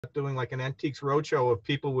doing like an antiques roadshow of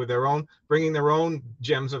people with their own, bringing their own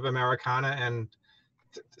gems of Americana. And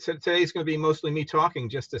so today's going to be mostly me talking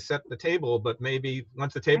just to set the table, but maybe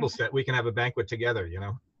once the table's set, we can have a banquet together, you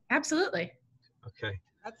know? Absolutely. Okay.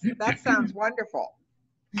 That sounds wonderful.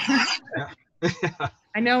 Yeah.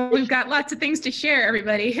 I know we've got lots of things to share,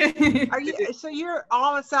 everybody. So you're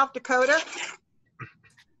all in South Dakota?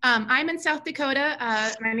 I'm in South Dakota.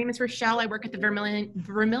 My name is Rochelle. I work at the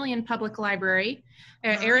Vermilion Public Library.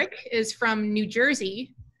 Eric is from New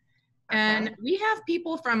Jersey. And we have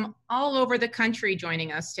people from all over the country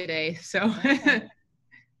joining us today. So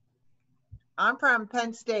I'm from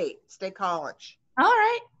Penn State College. All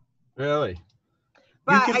right. Really?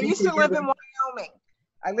 But I used to live in Wyoming.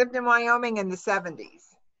 I lived in Wyoming in the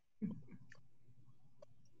 70s.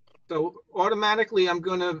 So automatically I'm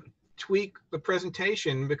going to tweak the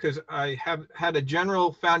presentation because I have had a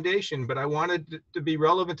general foundation, but I wanted it to be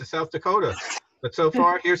relevant to South Dakota. But so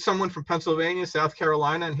far, here's someone from Pennsylvania, South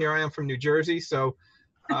Carolina, and here I am from New Jersey. So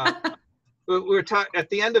we're at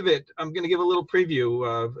the end of it, I'm going to give a little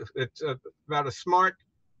preview. It's about a smart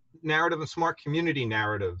narrative and smart community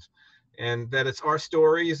narrative, and that it's our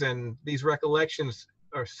stories, and these recollections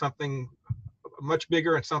are something much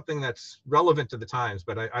bigger and something that's relevant to the times.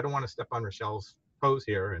 But I don't want to step on Rochelle's pose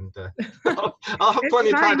here, and I'll have plenty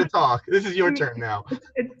of time to talk. This is your turn now.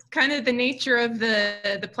 It's kind of the nature of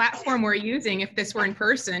the platform we're using. If this were in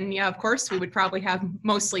person, yeah, of course we would probably have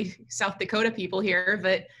mostly South Dakota people here,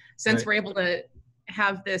 but since we're able to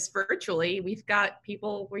have this virtually, we've got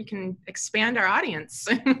people where we can expand our audience.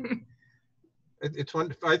 It's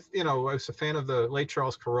wonderful. I was a fan of the late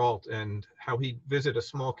Charles Kuralt and how he visited a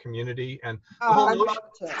small community and the whole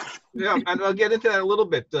notion, yeah, and I'll get into that a little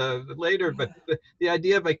bit later. But the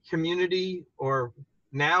idea of a community, or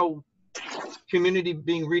now community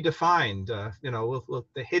being redefined, with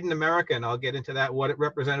the hidden America, and I'll get into that, what it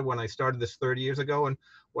represented when I started this 30 years ago, and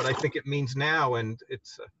what I think it means now. And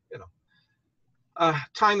it's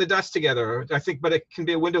tying the dots together, I think, but it can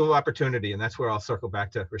be a window of opportunity, and that's where I'll circle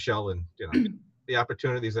back to Rochelle and the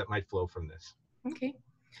opportunities that might flow from this. Okay.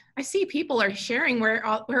 I see people are sharing where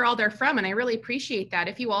all they're from, and I really appreciate that.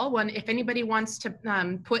 If anybody wants to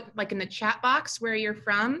put like in the chat box where you're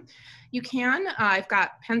from, you can. I've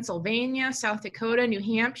got Pennsylvania, South Dakota, New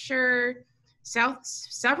Hampshire,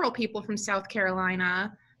 several people from South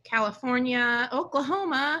Carolina, California,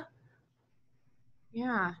 Oklahoma.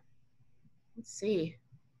 Yeah. Let's see.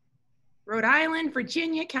 Rhode Island,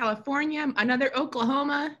 Virginia, California, another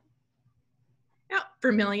Oklahoma. Oh,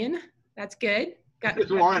 Vermilion. That's good. Got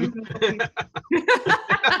one.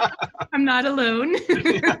 I'm not alone.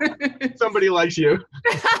 Yeah. Somebody likes you.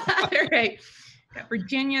 All right. Got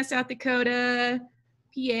Virginia, South Dakota,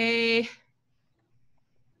 PA.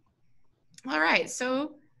 All right.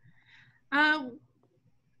 So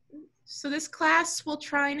this class, we'll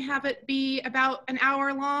try and have it be about an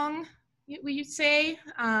hour long, would you say?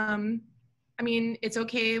 I mean, it's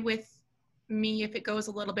okay with me if it goes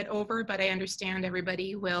a little bit over, but I understand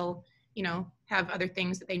everybody will, have other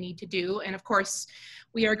things that they need to do. And of course,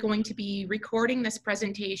 we are going to be recording this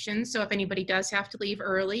presentation. So if anybody does have to leave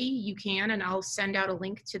early, you can, and I'll send out a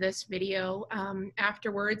link to this video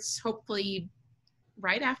afterwards, hopefully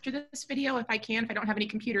right after this video, if I don't have any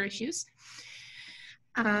computer issues.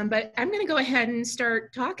 But I'm gonna go ahead and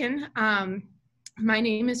start talking. My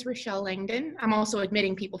name is Rochelle Langdon. I'm also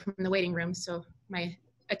admitting people from the waiting room, so my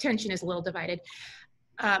attention is a little divided.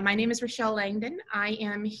 My name is Rochelle Langdon. I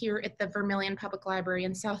am here at the Vermilion Public Library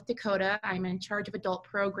in South Dakota. I'm in charge of adult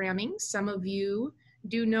programming. Some of you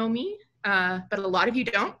do know me, but a lot of you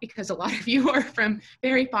don't, because a lot of you are from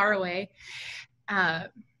very far away.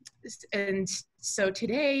 And so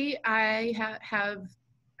today I have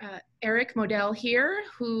Eric Modell here,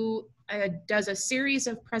 who does a series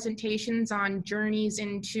of presentations on journeys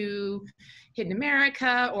into Hidden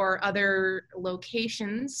America or other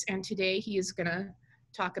locations. And today he is gonna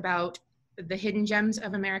talk about the hidden gems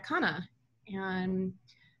of Americana. And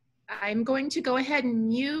I'm going to go ahead and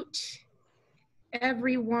mute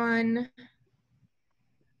everyone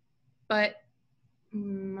but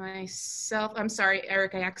myself. I'm sorry,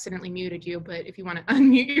 Eric, I accidentally muted you, but if you want to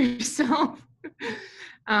unmute yourself.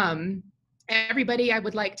 Everybody, I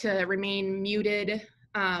would like to remain muted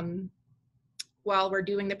while we're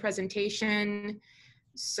doing the presentation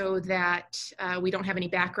so that we don't have any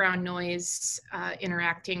background noise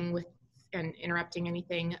interacting with and interrupting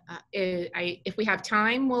anything. If we have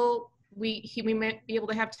time, we might be able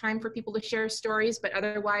to have time for people to share stories, but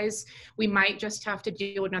otherwise we might just have to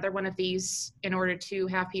do another one of these in order to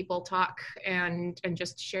have people talk and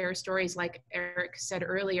just share stories, like Eric said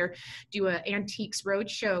earlier, do a Antiques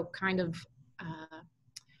Roadshow kind of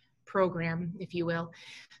program, if you will.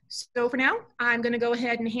 So for now, I'm going to go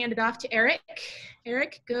ahead and hand it off to Eric.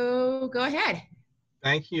 Eric, go ahead.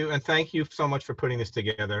 Thank you, and thank you so much for putting this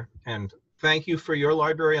together. And thank you for your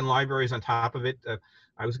library and libraries on top of it.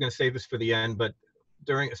 I was going to save this for the end, but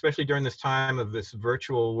especially during this time of this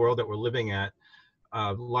virtual world that we're living at,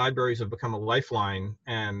 libraries have become a lifeline,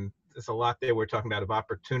 and there's a lot there we're talking about of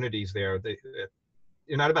opportunities there.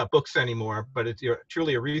 You're not about books anymore, but you're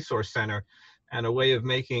truly a resource center and a way of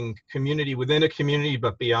making community within a community,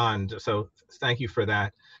 but beyond. So thank you for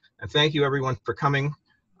that. And thank you everyone for coming.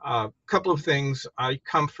 Couple of things. I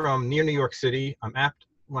come from near New York City. I'm apt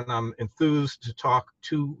when I'm enthused to talk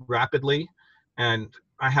too rapidly, and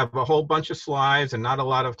I have a whole bunch of slides and not a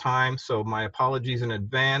lot of time, so my apologies in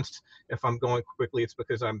advance. If I'm going quickly, it's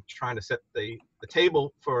because I'm trying to set the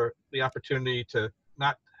table for the opportunity to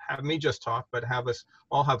not have me just talk, but have us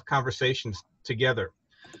all have conversations together.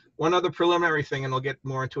 One other preliminary thing, and I'll get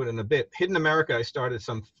more into it in a bit. Hidden America, I started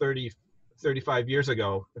some 35 years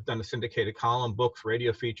ago. I've done a syndicated column, books,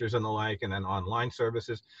 radio features, and the like, and then online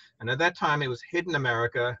services. And at that time, it was Hidden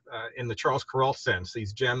America in the Charles Kuralt sense,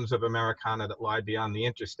 these gems of Americana that lie beyond the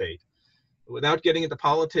interstate. Without getting into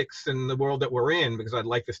politics in the world that we're in, because I'd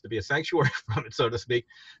like this to be a sanctuary from it, so to speak,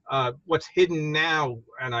 what's hidden now,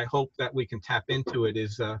 and I hope that we can tap into it,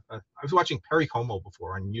 is I was watching Perry Como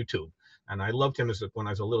before on YouTube, and I loved him when I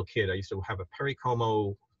was a little kid. I used to have a Perry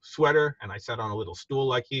Como sweater, and I sat on a little stool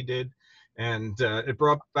like he did. And it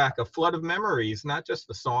brought back a flood of memories, not just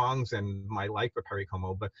the songs and my life for Perry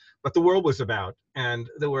Como, but the world was about. And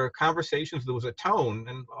there were conversations, there was a tone,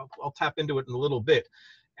 and I'll tap into it in a little bit.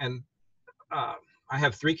 And I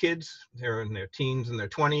have 3 kids. They're in their teens and their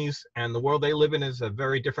 20s, and the world they live in is a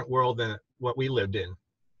very different world than what we lived in.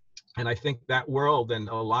 And I think that world and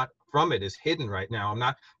a lot from it is hidden right now. I'm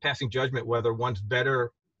not passing judgment whether one's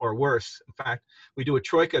better or worse. In fact, we do a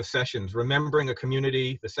troika of sessions, remembering a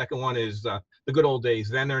community. The second one is the good old days,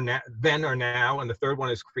 then or now, and the third one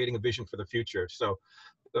is creating a vision for the future. So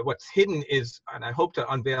what's hidden is, and I hope to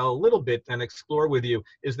unveil a little bit and explore with you,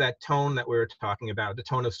 is that tone that we're talking about, the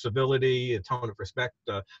tone of civility, the tone of respect.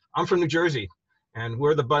 I'm from New Jersey, and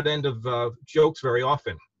we're the butt end of jokes very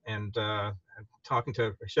often. And talking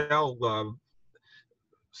to Rochelle,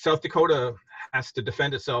 South Dakota has to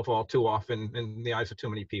defend itself all too often in the eyes of too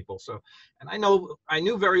many people. So, and I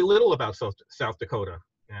knew very little about South Dakota,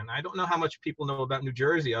 and I don't know how much people know about New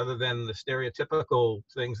Jersey other than the stereotypical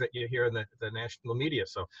things that you hear in the national media.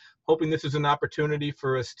 So, hoping this is an opportunity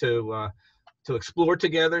for us to explore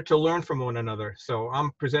together, to learn from one another. So,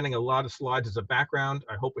 I'm presenting a lot of slides as a background.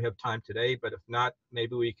 I hope we have time today, but if not,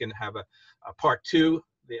 maybe we can have a part 2,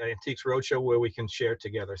 the Antiques Roadshow, where we can share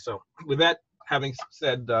together. So, with that, having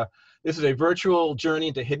said, this is a virtual journey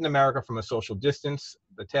into Hidden America from a social distance.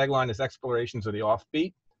 The tagline is Explorations of the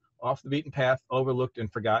Offbeat, Off the Beaten Path, Overlooked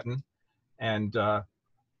and Forgotten. And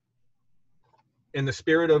in the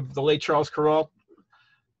spirit of the late Charles Kuralt,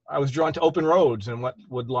 I was drawn to open roads and what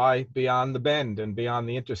would lie beyond the bend and beyond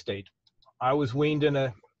the interstate. I was weaned in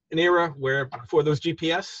an era where, before there was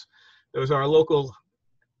GPS, there was our local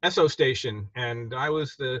Esso station, and I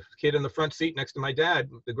was the kid in the front seat next to my dad.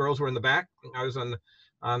 The girls were in the back. I was on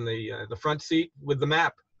the front seat with the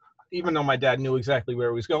map. Even though my dad knew exactly where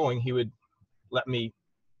he was going, he would let me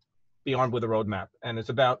be armed with a road map. And it's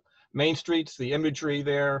about main streets, the imagery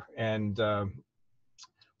there, and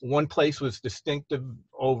one place was distinctive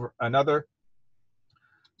over another.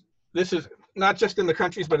 This is not just in the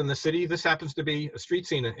countries, but in the city. This happens to be a street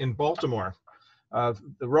scene in Baltimore.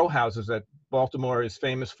 The row houses that Baltimore is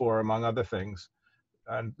famous for, among other things.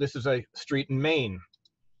 And this is a street in Maine.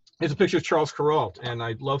 Here's a picture of Charles Kuralt, and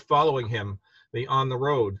I love following him, on the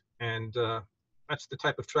road. And that's the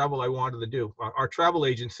type of travel I wanted to do. Our travel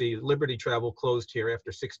agency, Liberty Travel, closed here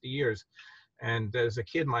after 60 years. And as a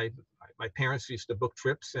kid, my parents used to book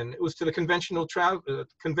trips, and it was to the conventional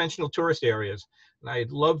tourist areas. And I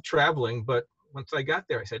loved traveling, but once I got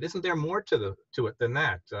there, I said, isn't there more to it than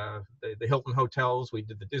that? The Hilton hotels, we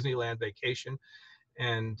did the Disneyland vacation,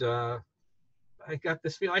 and I got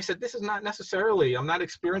this feeling. I said, this is not necessarily, I'm not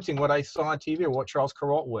experiencing what I saw on TV or what Charles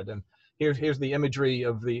Kuralt would. And here's the imagery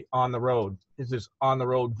of the on the road. This is on the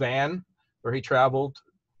road van where he traveled.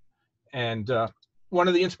 And one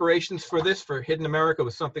of the inspirations for this, for Hidden America,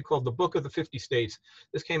 was something called the Book of the 50 States.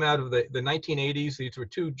 This came out of the 1980s. These were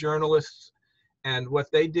 2 journalists. And what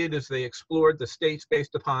they did is they explored the states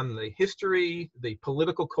based upon the history, the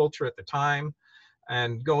political culture at the time,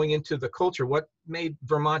 and going into the culture. What made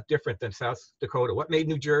Vermont different than South Dakota? What made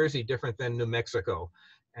New Jersey different than New Mexico?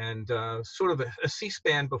 And sort of a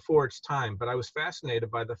C-SPAN before its time. But I was fascinated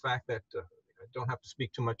by the fact that I don't have to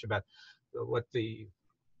speak too much about what the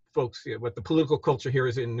folks, what the political culture here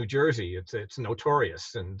is in New Jersey. It's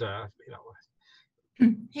notorious, and you know,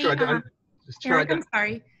 Hey, tried to, just tried Eric, to, I'm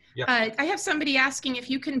sorry. yeah. I have somebody asking if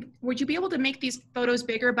you can, would you be able to make these photos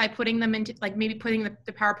bigger by putting them into, like maybe putting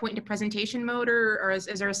the PowerPoint into presentation mode, or is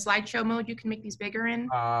there a slideshow mode you can make these bigger in?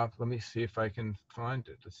 Let me see if I can find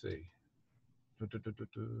it. Let's see. Would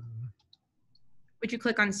you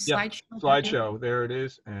click on Yeah, slideshow? slideshow. There it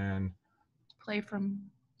is, and Play from,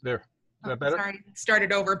 there. Is oh, that better? sorry,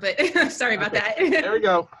 started over, but sorry about that. There we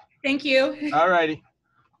go. Thank you. All righty.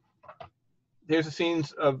 Here's the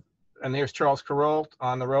scenes of, and here's Charles Kuralt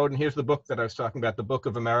on the road, and here's the book that I was talking about, the Book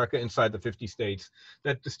of America Inside the 50 States,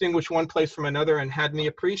 that distinguished one place from another and had me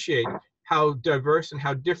appreciate how diverse and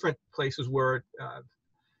how different places were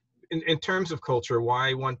in terms of culture,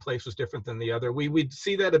 why one place was different than the other. We'd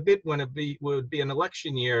see that a bit when would be an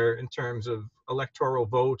election year in terms of electoral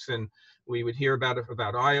votes, and we would hear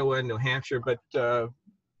about Iowa and New Hampshire, but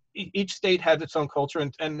each state had its own culture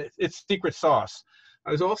and its secret sauce.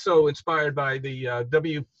 I was also inspired by the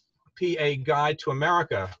WPA Guide to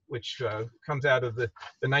America, which comes out of the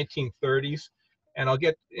 1930s. And I'll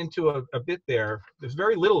get into a bit there. There's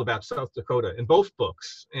very little about South Dakota in both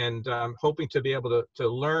books, and I'm hoping to be able to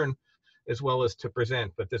learn as well as to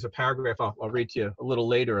present. But there's a paragraph I'll read to you a little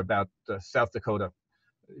later about South Dakota.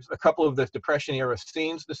 There's a couple of the Depression era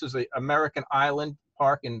scenes. This is the American Island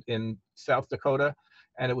Park in South Dakota,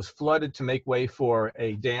 and it was flooded to make way for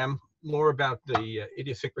a dam. More about the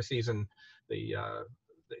idiosyncrasies and the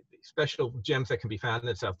special gems that can be found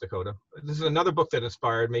in South Dakota. This is another book that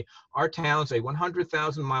inspired me. Our Towns, a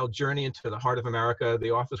 100,000-mile journey into the heart of America.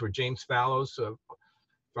 The authors were James Fallows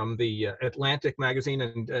from the Atlantic magazine,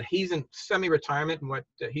 and he's in semi-retirement. And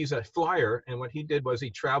he's a flyer, and what he did was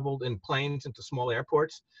he traveled in planes into small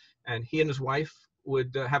airports, and he and his wife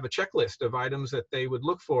would have a checklist of items that they would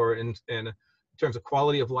look for in terms of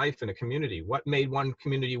quality of life in a community. What made one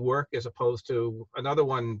community work as opposed to another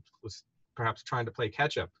one was perhaps trying to play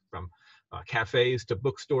catch up, from cafes to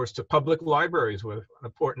bookstores to public libraries were an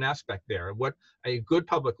important aspect there. What a good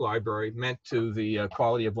public library meant to the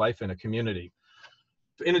quality of life in a community.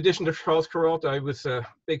 In addition to Charles Kuralt, I was a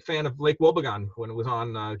big fan of Lake Wobegon when it was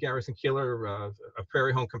on Garrison Keillor, A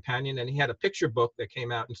Prairie Home Companion, and he had a picture book that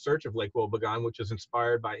came out in search of Lake Wobegon, which was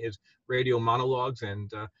inspired by his radio monologues, and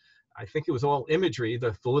I think it was all imagery,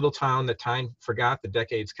 the little town that time forgot, the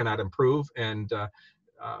decades cannot improve, and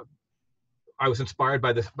I was inspired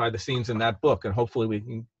by the scenes in that book, and hopefully we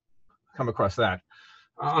can come across that.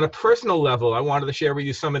 On a personal level, I wanted to share with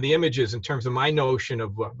you some of the images in terms of my notion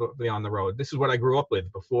of Beyond the Road. This is what I grew up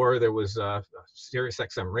with. Before there was Sirius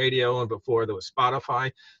XM radio, and before there was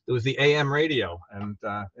Spotify, there was the AM radio. And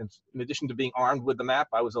in addition to being armed with the map,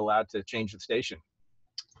 I was allowed to change the station.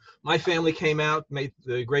 My family came out, made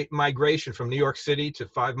the great migration from New York City to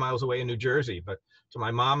 5 miles away in New Jersey. But to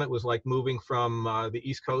my mom, it was like moving from the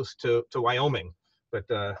East Coast to Wyoming. But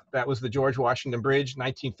that was the George Washington Bridge,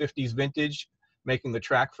 1950s vintage, making the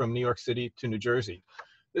track from New York City to New Jersey.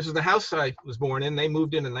 This is the house I was born in. They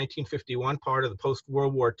moved in 1951, part of the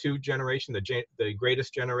post-World War II generation, the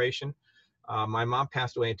greatest generation. My mom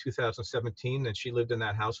passed away in 2017, and she lived in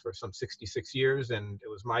that house for some 66 years, and it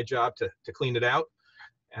was my job to clean it out.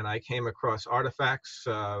 And I came across artifacts,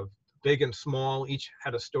 big and small. Each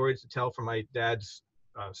had a story to tell, from my dad's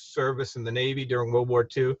service in the Navy during World War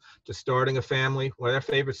II to starting a family. Well, their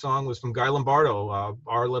favorite song was from Guy Lombardo,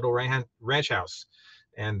 Our Little Ranch House.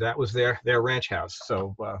 And that was their ranch house.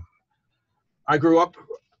 So I grew up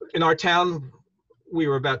in our town. We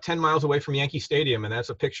were about 10 miles away from Yankee Stadium, and that's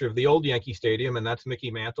a picture of the old Yankee Stadium, and that's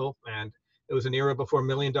Mickey Mantle. And it was an era before $1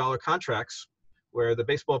 million contracts, where the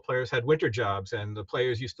baseball players had winter jobs and the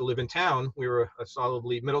players used to live in town. We were a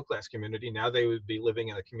solidly middle-class community. Now they would be living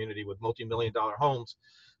in a community with multi-million-dollar homes.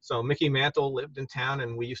 So Mickey Mantle lived in town,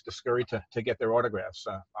 and we used to scurry to get their autographs.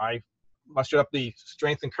 I mustered up the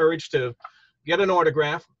strength and courage to get an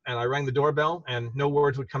autograph, and I rang the doorbell, and no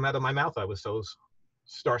words would come out of my mouth. I was so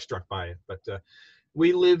starstruck by it. But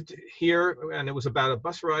we lived here, and it was about a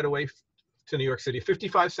bus ride away to New York City,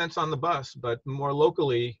 55 cents on the bus, but more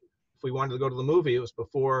locally, if we wanted to go to the movie, it was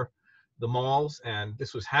before the malls, and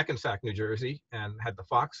this was Hackensack, New Jersey, and had the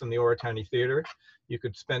Fox and the Oratani Theater. You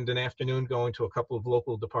could spend an afternoon going to a couple of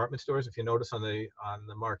local department stores. If you notice on the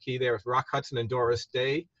marquee there, it's Rock Hudson and Doris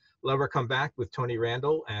Day, Love or Come Back with Tony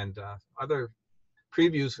Randall, and other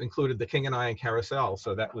previews included The King and I and Carousel,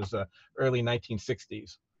 so that was early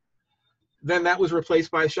 1960s. Then that was replaced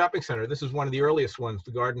by a shopping center. This is one of the earliest ones,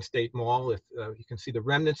 the Garden State Mall. You can see the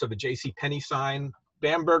remnants of a J.C. Penney sign.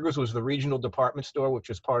 Bamberger's was the regional department store, which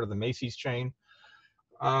was part of the Macy's chain.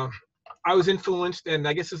 I was influenced, and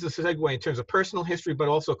I guess this is a segue in terms of personal history, but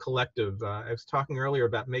also collective. I was talking earlier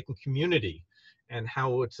about making community and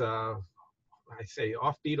how it's, I say,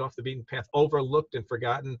 offbeat, off the beaten path, overlooked and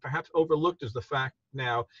forgotten. Perhaps overlooked is the fact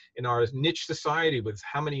now in our niche society with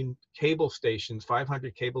how many cable stations,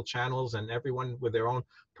 500 cable channels, and everyone with their own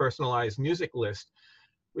personalized music list.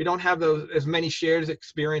 We don't have those as many shared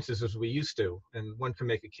experiences as we used to, and one can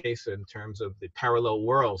make a case in terms of the parallel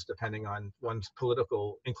worlds depending on one's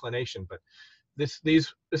political inclination. But this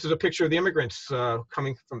is a picture of the immigrants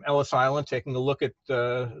coming from Ellis Island, taking a look at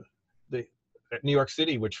at New York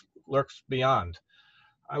City, which lurks beyond.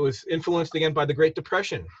 I was influenced again by the Great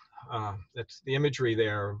Depression. That's the imagery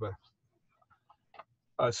there of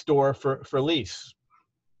a store for lease.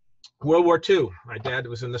 World War II, my dad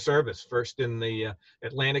was in the service, first in the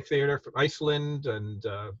Atlantic Theater for Iceland and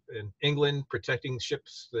in England, protecting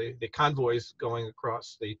ships, the convoys going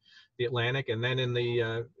across the Atlantic, and then in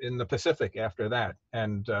the Pacific after that.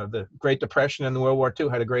 And the Great Depression and the World War II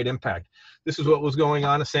had a great impact. This is what was going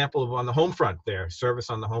on, a sample of on the home front there, service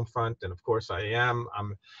on the home front. And of course I'm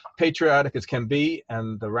patriotic as can be,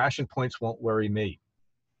 and the ration points won't worry me.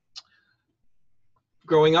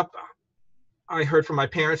 Growing up, I heard from my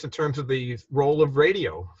parents in terms of the role of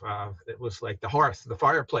radio. It was like the hearth, the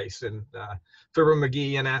fireplace, and Fibber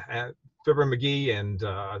McGee and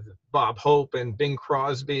Bob Hope and Bing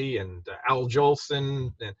Crosby and Al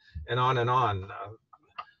Jolson and on and on.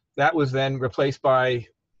 That was then replaced by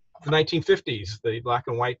the 1950s, the black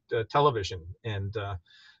and white television. And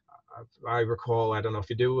I recall, I don't know if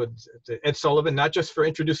you do, Ed Sullivan, not just for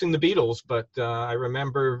introducing the Beatles, but I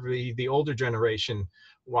remember the older generation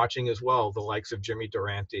watching as well, the likes of Jimmy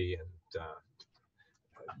Durante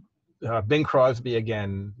and Bing Crosby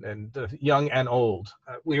again, and young and old.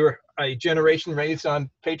 We were a generation raised on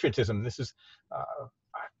patriotism. This is, I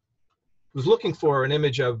was looking for an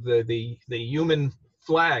image of the human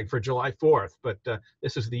flag for July 4th, but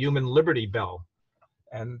this is the human Liberty Bell.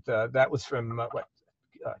 And that was from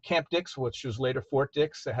Camp Dix, which was later Fort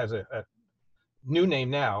Dix. It has a new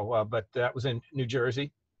name now, but that was in New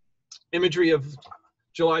Jersey. Imagery of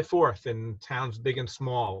July 4th in towns big and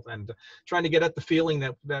small, and trying to get at the feeling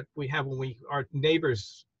that we have when we are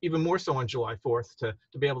neighbors, even more so on July 4th, to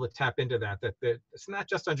be able to tap into that it's not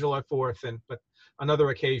just on July 4th, but on other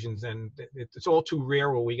occasions. And it's all too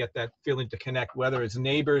rare where we get that feeling to connect, whether it's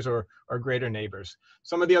neighbors or greater neighbors.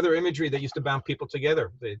 Some of the other imagery that used to bound people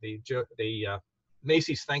together, the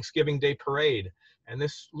Macy's Thanksgiving Day Parade. And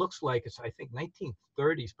this looks like it's, I think,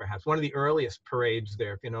 1930s, perhaps, one of the earliest parades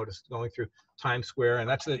there, if you notice, going through Times Square. And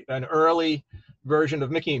that's an early version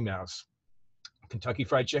of Mickey Mouse. Kentucky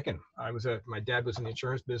Fried Chicken. My dad was in the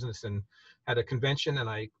insurance business and had a convention, and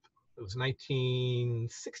it was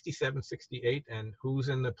 1967, 68, and who's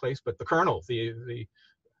in the place but the Colonel, the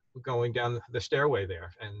going down the stairway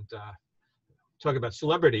there. And talk about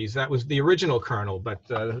celebrities, that was the original Colonel, but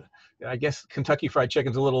I guess Kentucky Fried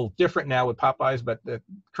Chicken's a little different now with Popeyes, but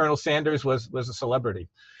Colonel Sanders was a celebrity.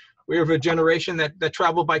 We have a generation that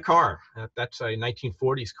traveled by car. That's a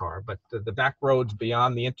 1940s car, but the back roads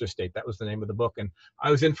beyond the interstate, that was the name of the book. And I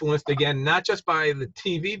was influenced again, not just by the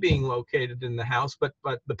TV being located in the house, but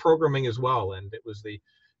the programming as well. And it was the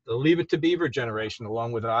Leave It to Beaver generation,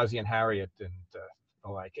 along with Ozzie and Harriet and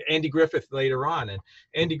like Andy Griffith later on. And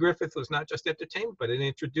Andy Griffith was not just entertainment, but it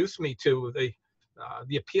introduced me to the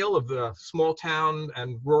appeal of the small town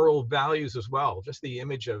and rural values as well. Just the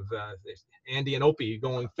image of Andy and Opie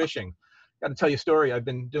going fishing. Got to tell you a story. I've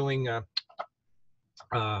been doing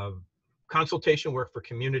consultation work for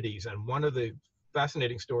communities, and one of the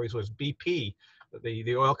fascinating stories was BP,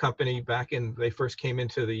 the oil company they first came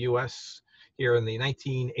into the U.S. here in the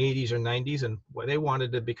 1980s or 90s, and they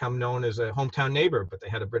wanted to become known as a hometown neighbor, but they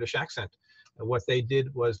had a British accent. And what they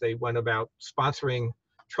did was they went about sponsoring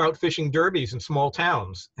trout fishing derbies in small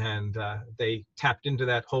towns, and they tapped into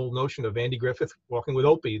that whole notion of Andy Griffith walking with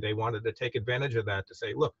Opie. They wanted to take advantage of that to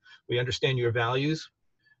say, look, we understand your values.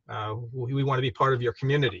 We want to be part of your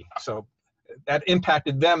community. So that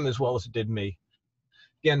impacted them as well as it did me.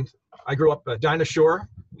 Again, I grew up Dinah Shore.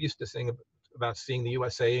 We used to sing about seeing the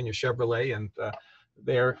USA in your Chevrolet, and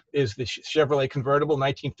there is the Chevrolet convertible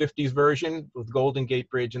 1950s version with Golden Gate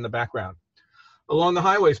Bridge in the background. Along the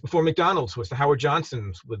highways before McDonald's was the Howard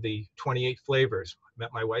Johnson's with the 28 flavors. I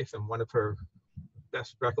met my wife, and one of her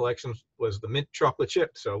best recollections was the mint chocolate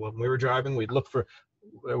chip. So when we were driving, we'd look for,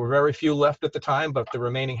 there were very few left at the time, but the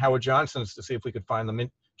remaining Howard Johnson's to see if we could find the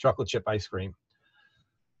mint chocolate chip ice cream.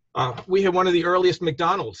 We had one of the earliest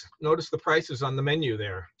McDonald's. Notice the prices on the menu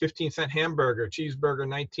there. 15-cent hamburger, cheeseburger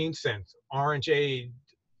 19 cents, orangeade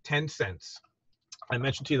 10 cents. I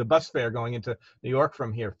mentioned to you the bus fare going into New York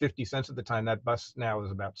from here, 50 cents at the time. That bus now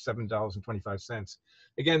is about $7.25.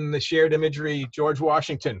 Again, the shared imagery, George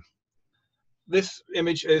Washington. This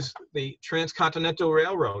image is the Transcontinental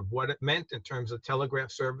Railroad, what it meant in terms of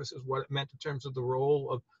telegraph services, what it meant in terms of the role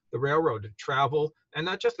of the railroad to travel, and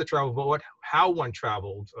not just the travel, but how one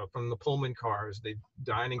traveled, from the Pullman cars, the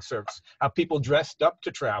dining service, how people dressed up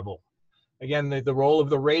to travel. Again, the role of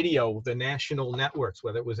the radio, the national networks,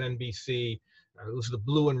 whether it was NBC, it was the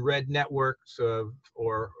blue and red networks,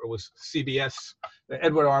 or it was CBS,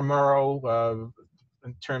 Edward R. Murrow,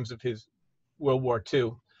 in terms of his World War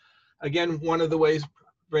II. Again, one of the ways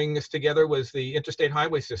bringing this together was the interstate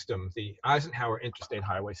highway system, the Eisenhower interstate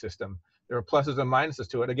highway system. There are pluses and minuses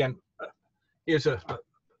to it. Again, here's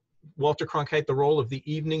Walter Cronkite, the role of the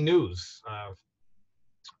evening news.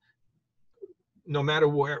 No matter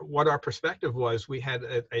what our perspective was, we had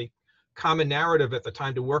a common narrative at the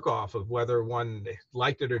time to work off of, whether one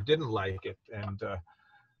liked it or didn't like it. And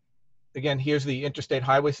again, here's the interstate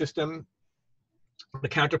highway system. The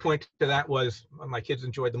counterpoint to that was, my kids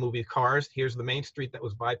enjoyed the movie Cars. Here's the main street that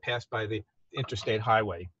was bypassed by the interstate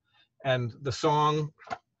highway. And the song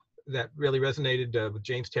that really resonated with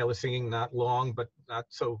James Taylor singing, not long, but not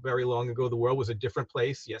so very long ago, the world was a different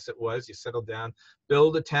place. Yes, it was. You settled down,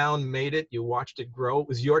 build a town, made it, you watched it grow. It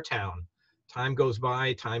was your town. Time goes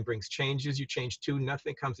by, time brings changes. You change too,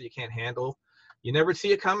 nothing comes that you can't handle. You never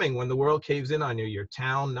see it coming when the world caves in on you. Your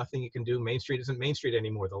town, nothing you can do. Main Street isn't Main Street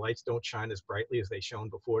anymore. The lights don't shine as brightly as they shone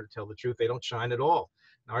before. To tell the truth, they don't shine at all.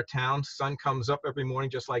 In our town, sun comes up every morning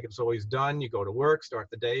just like it's always done. You go to work, start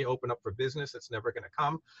the day, open up for business. It's never going to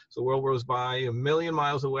come. So the world goes by a million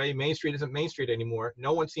miles away. Main Street isn't Main Street anymore.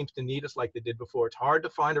 No one seems to need us like they did before. It's hard to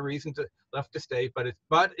find a reason left to stay, but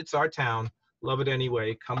it's our town. Love it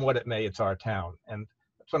anyway. Come what it may, it's our town. And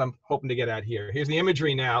that's what I'm hoping to get at here. Here's the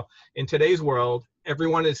imagery now. In today's world,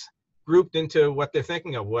 everyone is grouped into what they're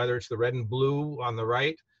thinking of, whether it's the red and blue on the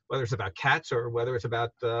right, whether it's about cats, or whether it's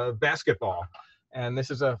about basketball. And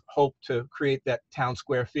this is a hope to create that town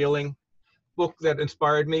square feeling. Book that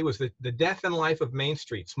inspired me was the Death and Life of Main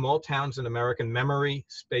Street, Small Towns in American Memory,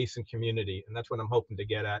 Space, and Community. And that's what I'm hoping to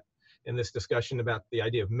get at in this discussion about the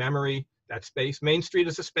idea of memory, that space. Main Street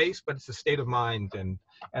is a space, but it's a state of mind,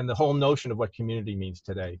 and the whole notion of what community means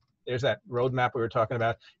today. There's that roadmap we were talking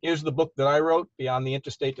about. Here's the book that I wrote, Beyond the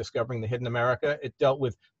Interstate, Discovering the Hidden America. It dealt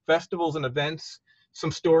with festivals and events,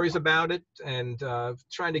 some stories about it, and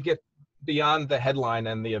trying to get beyond the headline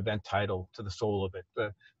and the event title to the soul of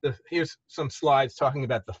it. Here's some slides talking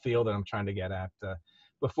about the feel that I'm trying to get at.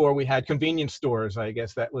 Before we had convenience stores, I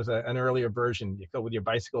guess that was an earlier version. You go with your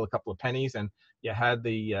bicycle, a couple of pennies, and you had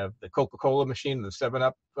the Coca-Cola machine, the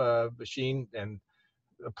 7-Up machine, and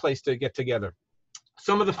a place to get together.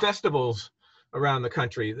 Some of the festivals around the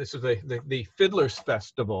country. This is the Fiddler's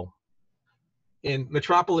Festival in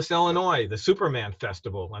Metropolis, Illinois, the Superman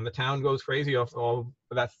Festival, and the town goes crazy off all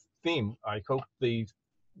of that theme. I hope the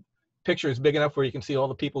picture is big enough where you can see all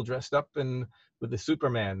the people dressed up with the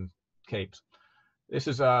Superman capes. This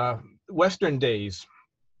is Western Days.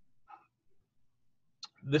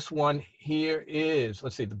 This one here is,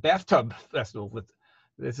 let's see, the Bathtub Festival.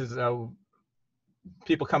 This is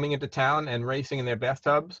people coming into town and racing in their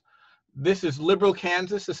bathtubs. This is Liberal,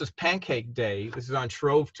 Kansas. This is Pancake Day. This is on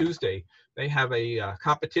Shrove Tuesday. They have a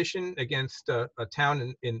competition against a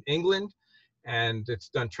town in England, and it's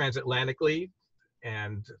done transatlantically.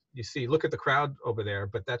 And you see, look at the crowd over there,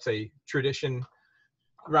 but that's a tradition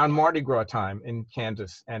around Mardi Gras time in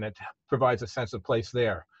Kansas, and it provides a sense of place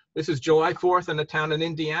there. This is July 4th in a town in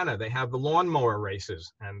Indiana. They have the lawnmower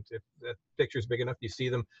races, and if that picture is big enough, you see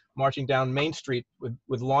them marching down Main Street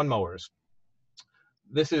with lawnmowers.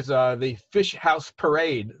 This is the Fish House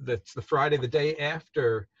Parade. That's the Friday, the day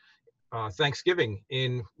after Thanksgiving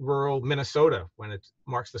in rural Minnesota, when it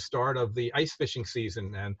marks the start of the ice fishing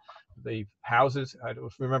season. And the houses, I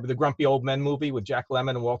don't remember the Grumpy Old Men movie with Jack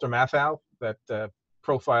Lemmon and Walter Matthau that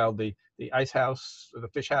profiled the ice house, the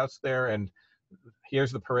fish house there. And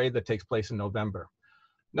here's the parade that takes place in November.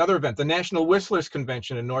 Another event, the National Whistlers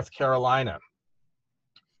Convention in North Carolina.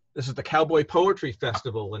 This is the Cowboy Poetry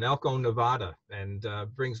Festival in Elko, Nevada, and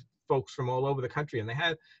brings folks from all over the country. And they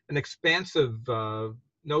had an expansive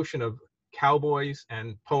notion of cowboys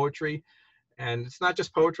and poetry. And it's not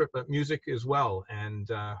just poetry, but music as well. And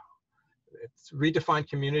it's redefined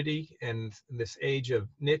community, and this age of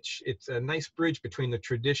niche, it's a nice bridge between the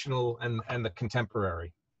traditional and the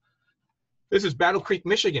contemporary. This is Battle Creek,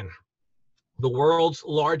 Michigan. The world's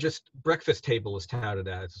largest breakfast table is touted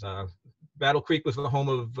as. Battle Creek was the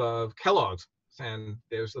home of Kellogg's, and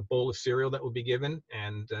there's a bowl of cereal that will be given.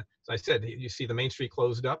 And as I said, you see the Main Street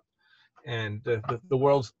closed up. and the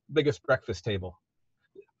world's biggest breakfast table.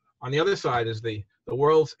 On the other side is the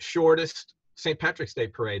world's shortest St. Patrick's Day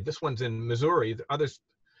parade. This one's in Missouri. The others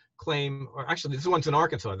claim, or actually this one's in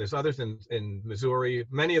Arkansas. There's others in Missouri,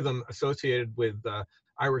 many of them associated with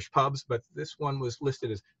Irish pubs, but this one was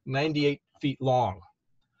listed as 98 feet long.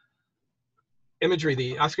 Imagery,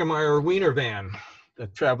 the Oscar Mayer Wiener van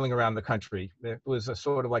traveling around the country. It was a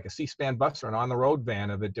sort of like a C-SPAN bus or an on-the-road van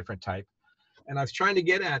of a different type. And I was trying to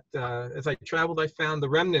get at, as I traveled, I found the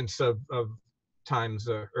remnants of times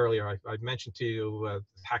earlier. I mentioned to you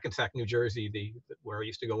Hackensack, New Jersey, where I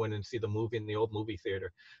used to go in and see the movie in the old movie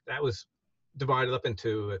theater. That was divided up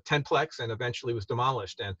into a 10-plex and eventually was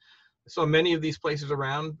demolished. And so many of these places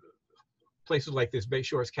around, places like this Bay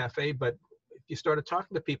Shores Cafe, but if you started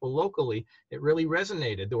talking to people locally, it really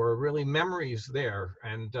resonated. There were really memories there,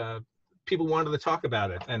 and people wanted to talk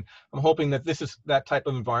about it. And I'm hoping that this is that type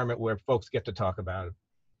of environment where folks get to talk about it.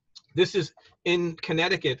 This is in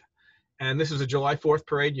Connecticut, and this is a July 4th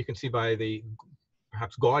parade. You can see by the,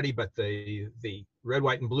 perhaps gaudy, but the red,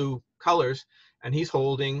 white, and blue colors. And he's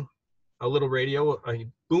holding a little radio, a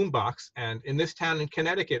boom box. And in this town in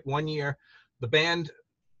Connecticut, one year, the band,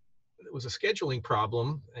 it was a scheduling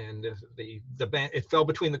problem, and the band, it fell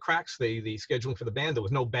between the cracks, the scheduling for the band. There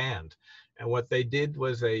was no band. And what they did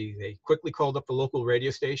was they quickly called up the local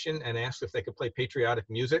radio station and asked if they could play patriotic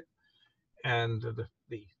music. And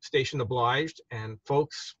the station obliged, and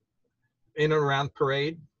folks in and around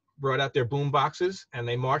parade brought out their boom boxes, and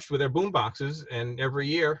they marched with their boom boxes. And every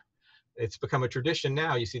year, it's become a tradition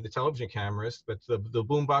now. You see the television cameras, but the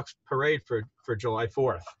boombox parade for July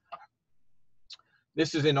 4th.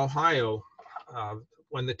 This is in Ohio,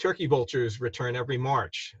 when the turkey vultures return every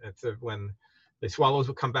March. It's when the swallows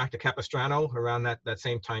will come back to Capistrano around that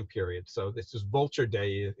same time period. So this is Vulture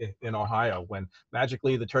Day in Ohio, when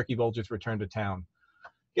magically the turkey vultures return to town.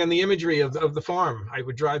 Again, the imagery of the farm. I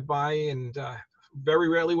would drive by, and very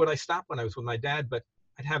rarely would I stop when I was with my dad, but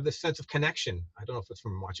I'd have this sense of connection. I don't know if it's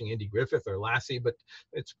from watching Andy Griffith or Lassie, but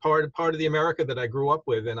it's part of the America that I grew up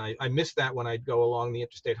with, and I missed that when I'd go along the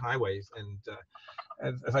interstate highways.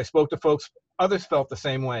 And as I spoke to folks, others felt the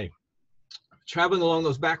same way. Traveling along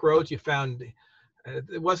those back roads, you found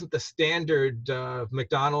it wasn't the standard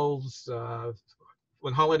McDonald's.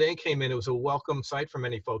 When Holiday Inn came in, it was a welcome sight for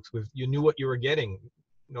many folks, because you knew what you were getting.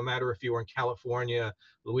 No matter if you were in California,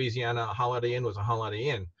 Louisiana, a Holiday Inn was a Holiday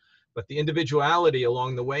Inn. But the individuality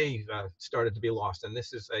along the way started to be lost. And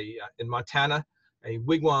this is in Montana, a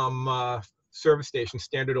Wigwam service station,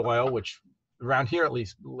 Standard Oil, which around here at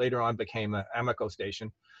least later on became an Amoco station.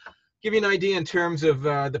 Give you an idea in terms of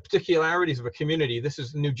the particularities of a community. This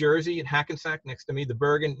is New Jersey, in Hackensack, next to me, the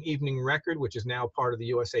Bergen Evening Record, which is now part of the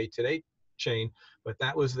USA Today chain. But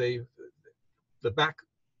that was the back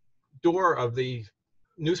door of the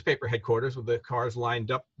newspaper headquarters with the cars lined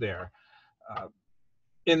up there.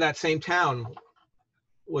 In that same town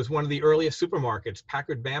was one of the earliest supermarkets,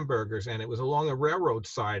 Packard Bamberger's, and it was along a railroad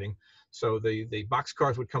siding. So the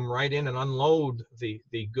boxcars would come right in and unload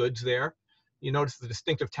the goods there. You notice the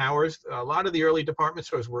distinctive towers. A lot of the early department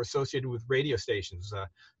stores were associated with radio stations.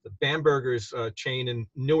 The Bamberger's chain in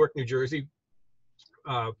Newark, New Jersey,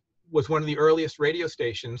 was one of the earliest radio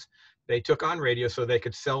stations. They took on radio so they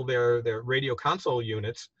could sell their radio console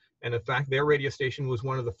units. And in fact, their radio station was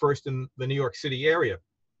one of the first in the New York City area.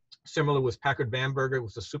 Similar was Packard Bamberger. It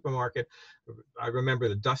was a supermarket. I remember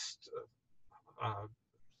the dust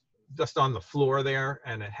on the floor there,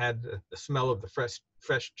 and it had the smell of the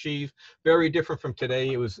fresh cheese. Very different from today.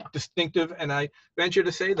 It was distinctive, and I venture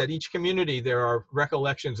to say that each community, there are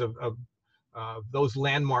recollections of those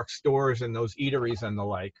landmark stores and those eateries and the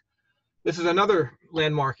like. This is another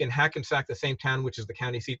landmark in Hackensack, the same town, which is the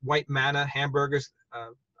county seat, White Manna Hamburgers.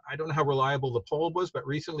 I don't know how reliable the poll was, but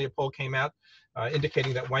recently a poll came out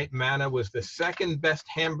indicating that White Manna was the second best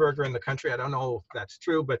hamburger in the country. I don't know if that's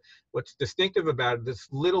true, but what's distinctive about it, this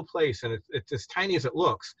little place, and it's as tiny as it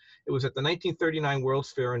looks, it was at the 1939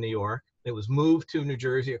 World's Fair in New York. It was moved to New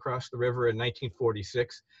Jersey across the river in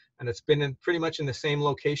 1946, and it's been pretty much in the same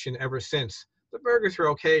location ever since. The burgers are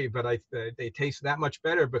okay, but they taste that much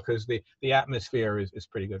better because the atmosphere is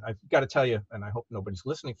pretty good. I've got to tell you, and I hope nobody's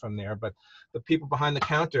listening from there, but the people behind the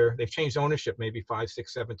counter, they've changed ownership maybe 5,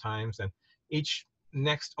 6, 7 times, and each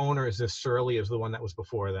next owner is as surly as the one that was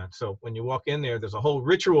before that. So when you walk in there, there's a whole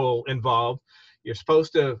ritual involved. You're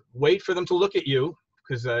supposed to wait for them to look at you,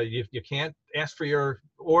 because you can't ask for your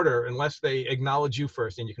order unless they acknowledge you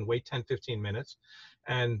first, and you can wait 10, 15 minutes.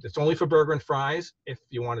 And it's only for burger and fries. If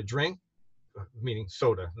you want to drink, meaning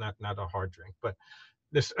soda, not a hard drink, but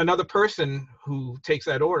there's another person who takes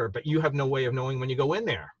that order, but you have no way of knowing when you go in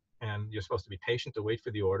there. and you're supposed to be patient to wait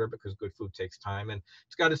for the order because good food takes time, and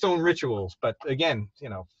it's got its own rituals. But again, you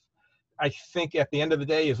know, I think at the end of the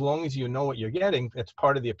day, as long as you know what you're getting, it's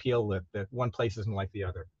part of the appeal that one place isn't like the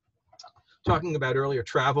other. Talking about earlier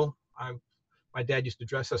travel, my dad used to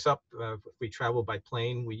dress us up. If we traveled by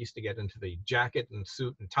plane, we used to get into the jacket and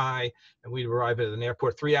suit and tie, and we'd arrive at an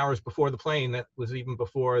airport 3 hours before the plane. That was even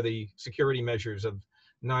before the security measures of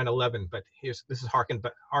 9/11. But this is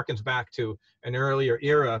harkens back to an earlier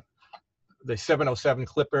era, the 707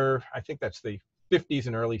 Clipper. I think that's the 50s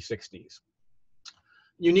and early 60s.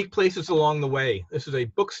 Unique places along the way. This is a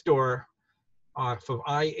bookstore off of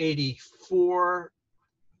I-84,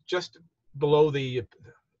 just below the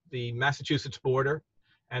Massachusetts border,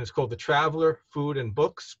 and it's called the Traveler Food and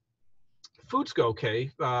Books. Foods go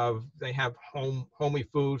okay. They have homey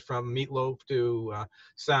food from meatloaf to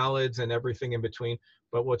salads and everything in between.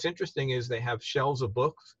 But what's interesting is they have shelves of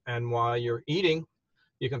books, and while you're eating,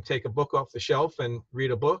 you can take a book off the shelf and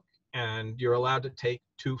read a book, and you're allowed to take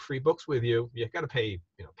 2 free books with you. You got to pay,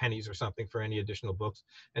 you know, pennies or something for any additional books.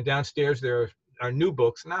 And downstairs there are new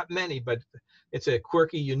books, not many, but it's a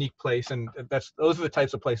quirky, unique place, and those are the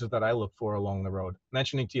types of places that I look for along the road.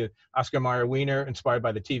 Mentioning to you Oscar Mayer Wiener, inspired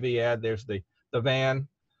by the TV ad. There's the van.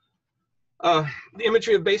 The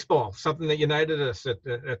imagery of baseball, something that united us at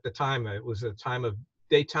the time. It was a time of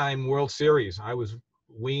daytime World Series. I was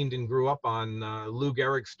weaned and grew up on Lou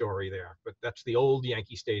Gehrig's story there, but that's the old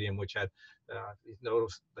Yankee Stadium, which had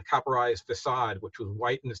notice the copperized facade, which was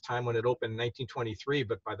white in its time when it opened in 1923,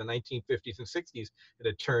 but by the 1950s and 60s, it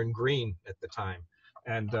had turned green at the time.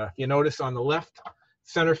 And you notice on the left,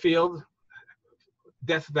 center field,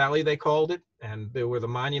 Death Valley, they called it, and there were the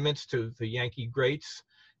monuments to the Yankee greats.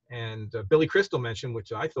 And Billy Crystal mentioned,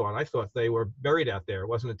 which I thought they were buried out there. It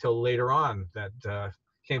wasn't until later on that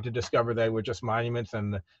came to discover they were just monuments,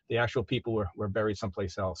 and the actual people were buried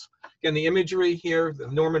someplace else. Again, the imagery here,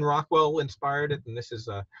 Norman Rockwell inspired it, and this is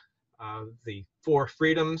the 4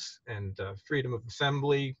 freedoms and freedom of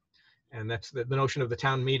assembly, and that's the notion of the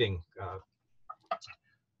town meeting.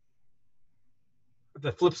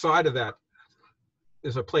 The flip side of that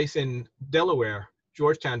is a place in Delaware,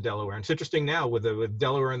 Georgetown, Delaware. And it's interesting now with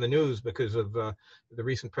Delaware in the news because of the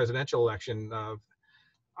recent presidential election.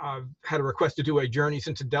 I've had a request to do a Journeys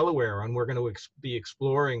into Delaware, and we're going to be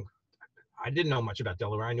exploring. I didn't know much about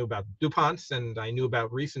Delaware. I knew about DuPont's and I knew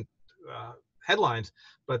about recent headlines,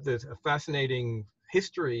 but there's a fascinating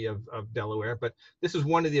history of Delaware. But this is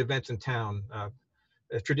one of the events in town.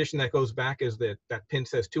 A tradition that goes back is that pin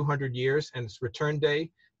says 200 years, and it's Return Day,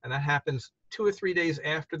 and that happens 2 or 3 days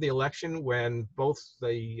after the election, when both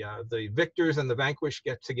the victors and the vanquished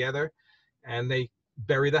get together and they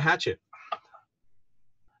bury the hatchet.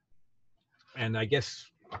 And I guess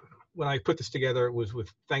when I put this together, it was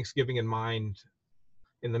with Thanksgiving in mind,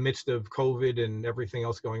 in the midst of COVID and everything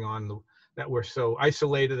else going on, that we're so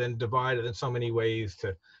isolated and divided in so many ways,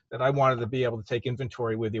 that I wanted to be able to take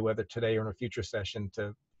inventory with you, whether today or in a future session,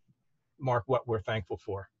 to mark what we're thankful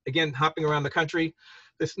for. Again, hopping around the country,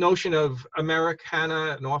 this notion of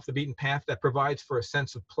Americana and off the beaten path that provides for a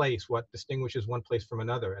sense of place, what distinguishes one place from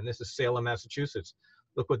another. And this is Salem, Massachusetts.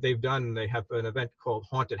 Look what they've done. They have an event called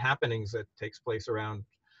Haunted Happenings that takes place around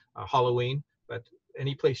Halloween. But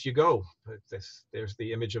any place you go, there's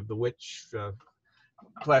the image of the witch.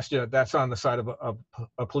 That's on the side of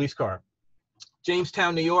a police car.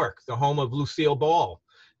 Jamestown, New York, the home of Lucille Ball,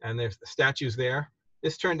 and there's the statues there.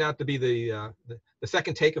 This turned out to be the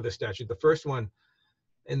second take of the statue. The first one,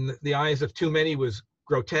 in the eyes of too many, was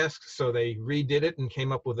grotesque, so they redid it and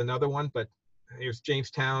came up with another one. But here's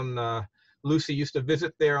Jamestown. Lucy used to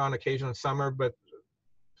visit there on occasion in summer, but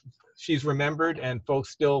she's remembered, and folks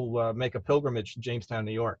still make a pilgrimage to Jamestown,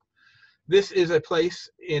 New York. This is a place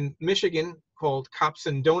in Michigan called Cops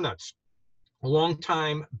and Donuts, a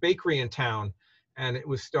long-time bakery in town, and it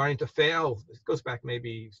was starting to fail. It goes back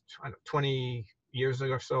maybe 20 years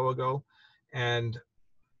or so ago, and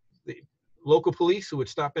the local police, who would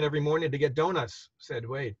stop in every morning to get donuts, said,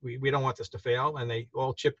 wait, we don't want this to fail, and they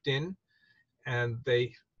all chipped in, and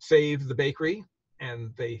they saved the bakery,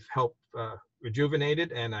 and they helped rejuvenate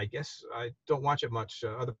it. And I guess I don't watch it much.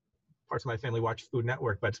 Other parts of my family watch Food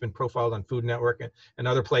Network, but it's been profiled on Food Network and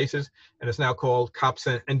other places, and it's now called Cops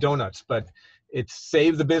and Donuts. But it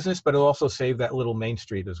saved the business, but it also saved that little main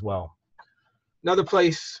street as well. Another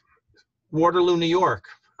place, Waterloo, New York.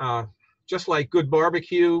 Just like Good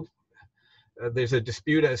Barbecue, there's a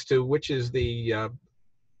dispute as to which is the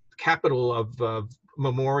capital of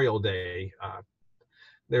Memorial Day.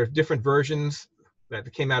 There are different versions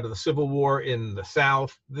that came out of the Civil War in the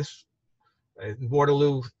South. This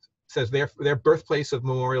Waterloo says their birthplace of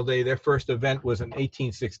Memorial Day, their first event was in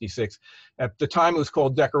 1866. At the time, it was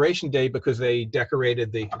called Decoration Day because they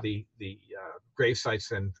decorated the grave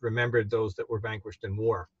sites and remembered those that were vanquished in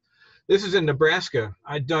war. This is in Nebraska.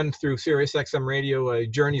 I'd done through Sirius XM Radio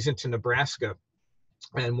Journeys into Nebraska,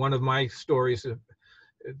 and one of my stories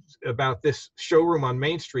about this showroom on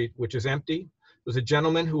Main Street, which is empty, was a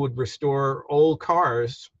gentleman who would restore old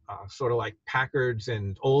cars, sort of like Packards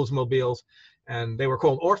and Oldsmobiles, and they were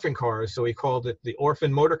called orphan cars, so he called it the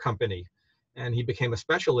Orphan Motor Company, and he became a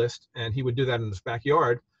specialist, and he would do that in his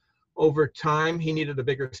backyard. Over time, he needed a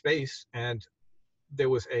bigger space, and there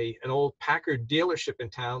was an old Packard dealership in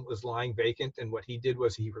town was lying vacant, and what he did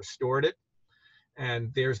was he restored it,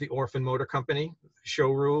 and there's the Orphan Motor Company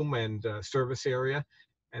showroom and service area,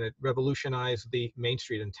 and it revolutionized the Main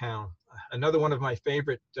Street in town. Another one of my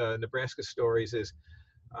favorite Nebraska stories is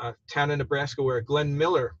a town in Nebraska where Glenn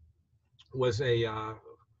Miller was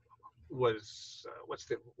what's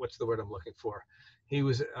the word I'm looking for? He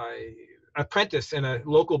was an apprentice in a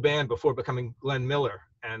local band before becoming Glenn Miller,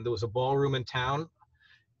 and there was a ballroom in town,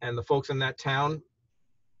 and the folks in that town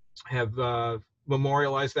have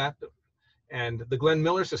memorialized that. And the Glenn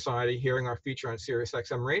Miller Society, hearing our feature on Sirius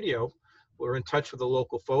XM Radio, we're in touch with the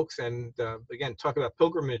local folks, and again, talk about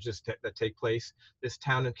pilgrimages that take place. This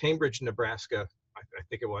town in Cambridge, Nebraska, I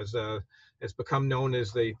think it was, has become known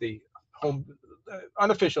as the one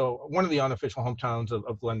of the unofficial hometowns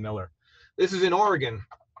of Glenn Miller. This is in Oregon.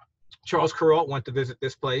 Charles Kuralt went to visit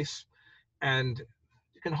this place, and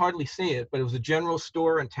you can hardly see it, but it was a general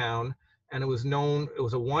store in town, and it was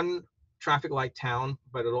a one traffic light town,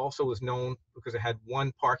 but it also was known because it had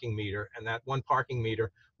one parking meter, and that one parking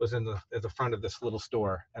meter was at the front of this little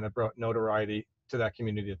store, and it brought notoriety to that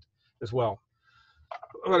community as well.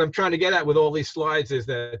 What I'm trying to get at with all these slides is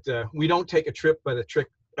that we don't take a trip, but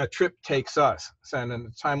a trip takes us. So in a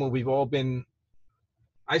time when we've all been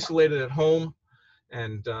isolated at home,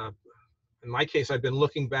 and in my case, I've been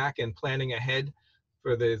looking back and planning ahead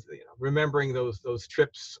for remembering those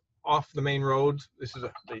trips off the main road. This is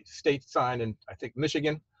the state sign in, I think,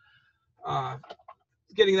 Michigan.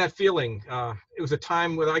 Getting that feeling. It was a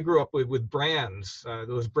time when I grew up with brands. There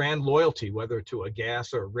was brand loyalty, whether to a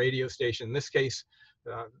gas or a radio station. In this case,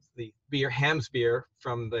 the beer Hamm's Beer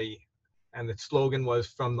and the slogan was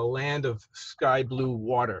 "From the land of sky blue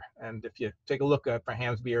water." And if you take a look at for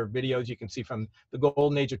Hamm's Beer videos, you can see from the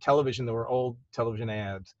golden age of television, there were old television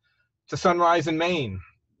ads. To sunrise in Maine,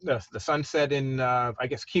 the sunset in, I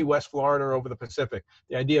guess, Key West, Florida, or over the Pacific.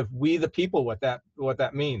 The idea of we the people, what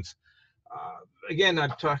that means. Again,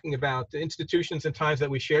 I'm talking about the institutions and times that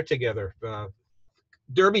we share together.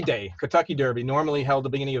 Derby Day, Kentucky Derby, normally held the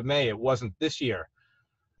beginning of May. It wasn't this year.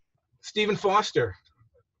 Stephen Foster.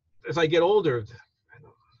 As I get older,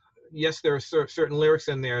 yes, there are certain lyrics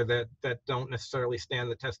in there that don't necessarily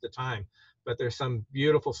stand the test of time, but there's some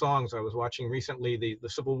beautiful songs. I was watching recently the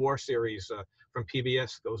Civil War series from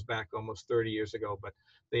PBS, goes back almost 30 years ago, but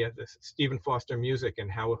they have this Stephen Foster music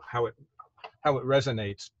and how it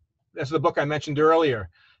resonates. That's the book I mentioned earlier,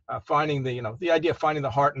 finding the idea of finding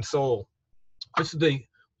the heart and soul. This is the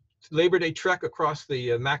Labor Day trek across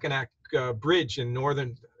the Mackinac Bridge in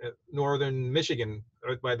northern Michigan,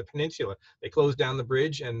 by the peninsula. They closed down the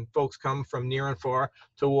bridge, and folks come from near and far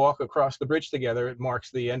to walk across the bridge together. It marks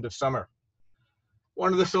the end of summer.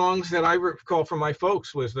 One of the songs that I recall from my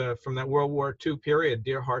folks was from that World War II period,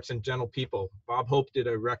 "Dear Hearts and Gentle People." Bob Hope did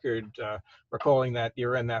a record recalling that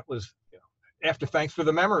era, and that was, after Thanks for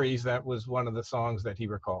the Memories, that was one of the songs that he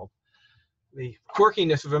recalled. The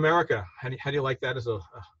quirkiness of America. How do you like that as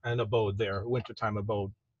an abode there, a wintertime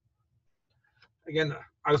abode? Again,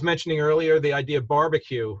 I was mentioning earlier the idea of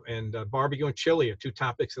barbecue, and barbecue and chili are two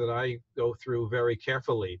topics that I go through very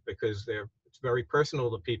carefully because it's very personal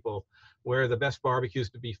to people where the best barbecues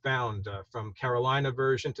to be found, from Carolina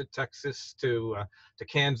version to Texas to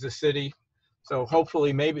Kansas City. So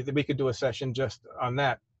hopefully maybe we could do a session just on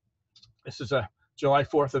that. This is a July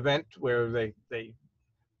 4th event where they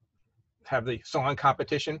have the song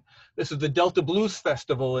competition. This is the Delta Blues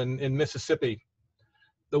Festival in Mississippi.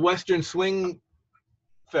 The Western Swing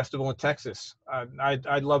Festival in Texas.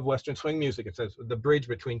 I love Western swing music. It says the bridge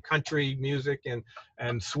between country music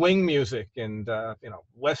and swing music, and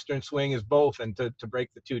Western swing is both, and to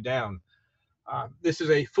break the two down. This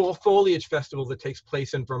is a fall foliage festival that takes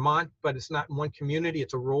place in Vermont, but it's not in one community.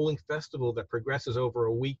 It's a rolling festival that progresses over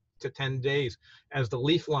a week to 10 days as the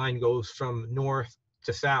leaf line goes from north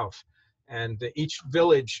to south. And each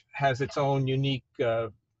village has its own unique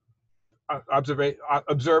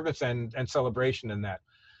observance and celebration in that.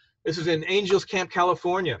 This is in Angels Camp,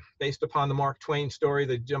 California, based upon the Mark Twain story,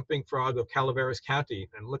 The Jumping Frog of Calaveras County.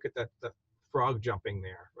 And look at that frog jumping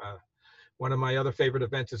there. One of my other favorite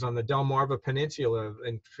events is on the Delmarva Peninsula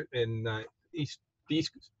in the east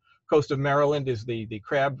coast of Maryland, is the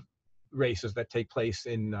crab races that take place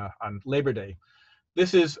on Labor Day.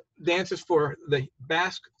 This is dances for the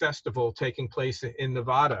Basque Festival taking place in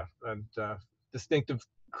Nevada, and distinctive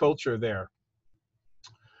culture there.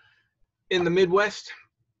 In the Midwest,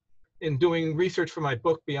 in doing research for my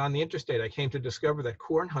book, Beyond the Interstate, I came to discover that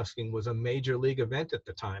corn husking was a major league event at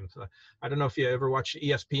the time. So I don't know if you ever watched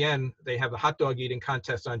ESPN. They have a hot dog eating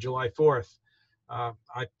contest on July 4th.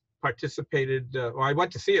 I participated, or I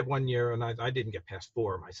went to see it one year, and I didn't get past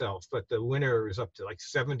 4 myself, but the winner is up to like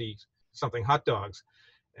 70 something hot dogs.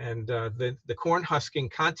 And the corn husking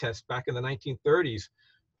contest back in the 1930s,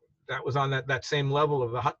 that was on that same level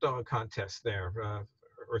of the hot dog contest there,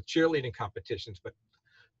 or cheerleading competitions, but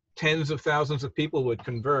tens of thousands of people would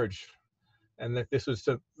converge. And that this was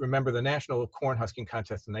to remember the National Corn Husking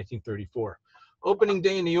Contest in 1934. Opening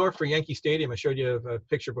day in New York for Yankee Stadium, I showed you a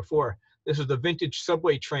picture before. This is the vintage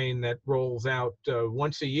subway train that rolls out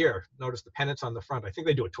once a year. Notice the pennants on the front. I think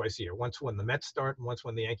they do it twice a year, once when the Mets start and once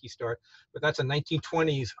when the Yankees start. But that's a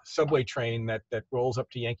 1920s subway train that rolls up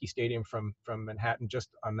to Yankee Stadium from Manhattan just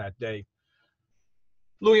on that day.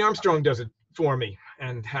 Louis Armstrong does it for me,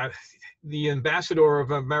 and the ambassador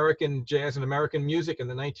of American jazz and American music in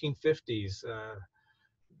the 1950s.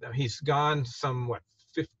 He's gone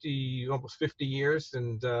almost 50 years,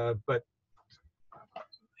 and but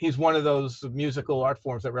he's one of those musical art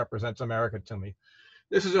forms that represents America to me.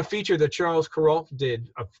 This is a feature that Charles Kuralt did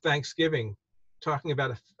of Thanksgiving, talking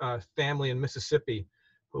about a family in Mississippi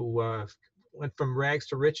who went from rags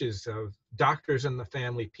to riches, of doctors in the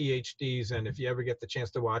family, PhDs, and if you ever get the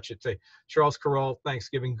chance to watch it, say Charles Kuralt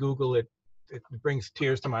Thanksgiving, Google it. It brings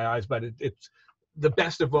tears to my eyes, but it's the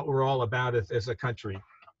best of what we're all about as a country.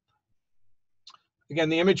 Again,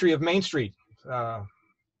 the imagery of Main Street.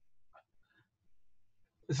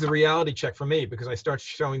 This is a reality check for me, because I start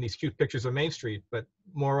showing these cute pictures of Main Street, but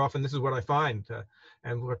more often this is what I find.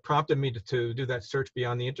 And what prompted me to do that search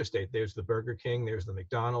beyond the interstate. There's the Burger King, there's the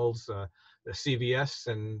McDonald's, the CVS,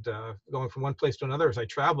 and going from one place to another as I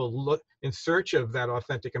travel in search of that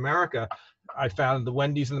authentic America, I found the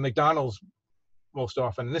Wendy's and the McDonald's most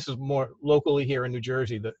often. And this is more locally here in New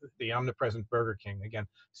Jersey, the omnipresent Burger King, again,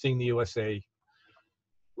 seeing the USA,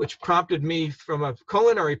 which prompted me from a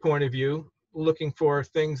culinary point of view, looking for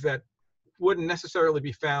things that wouldn't necessarily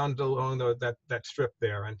be found along that strip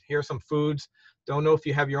there. And here are some foods. Don't know if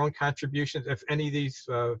you have your own contributions. If any of these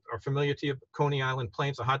are familiar to you, Coney Island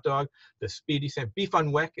Plains, a hot dog. The Speedy Sam beef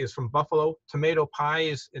on weck is from Buffalo. Tomato pie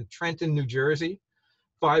is in Trenton, New Jersey.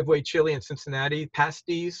 Five-way chili in Cincinnati.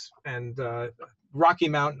 Pasties and Rocky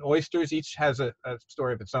Mountain oysters. Each has a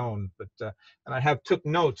story of its own. But and I took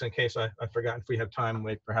notes in case I forgot. If we have time,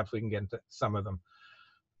 perhaps we can get into some of them.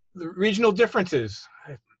 The regional differences.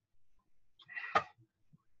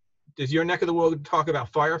 Does your neck of the world talk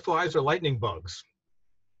about fireflies or lightning bugs?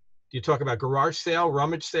 Do you talk about garage sale,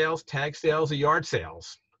 rummage sales, tag sales, or yard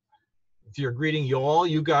sales? If you're greeting y'all,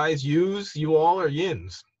 you guys, yous, you all, or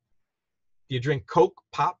yins? Do you drink Coke,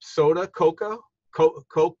 pop, soda, Coca,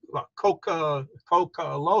 Coca-Cola,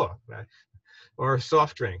 or a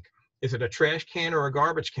soft drink? Is it a trash can or a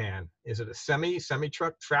garbage can? Is it a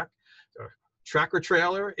semi-truck, tractor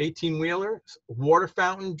trailer, 18-wheeler, water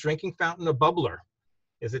fountain, drinking fountain, or bubbler?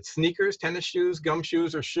 Is it sneakers, tennis shoes, gum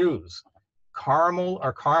shoes, or shoes? Caramel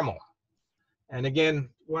or caramel? And again,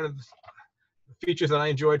 one of the features that I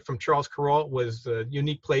enjoyed from Charles Kuralt was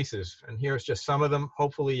unique places. And here's just some of them.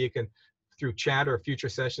 Hopefully you can, through chat or future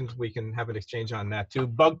sessions, we can have an exchange on that too.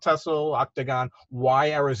 Bug Tussle, Octagon,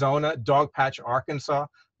 Y, Arizona, Dog Patch, Arkansas,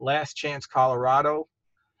 Last Chance, Colorado,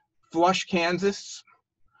 Flush, Kansas,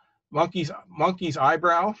 Monkey's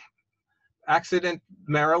Eyebrow, Accident,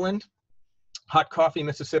 Maryland, Hot Coffee,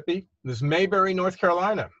 Mississippi. There's Mayberry, North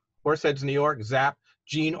Carolina, Horseheads, New York, Zap,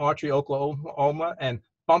 Gene Autry, Oklahoma, and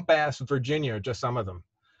Bump Ass, Virginia, just some of them.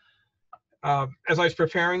 As I was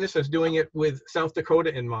preparing this, I was doing it with South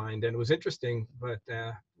Dakota in mind, and it was interesting, but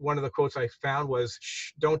one of the quotes I found was,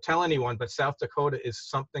 "Shh, don't tell anyone, but South Dakota is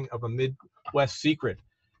something of a Midwest secret."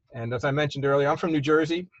 And as I mentioned earlier, I'm from New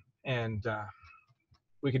Jersey, and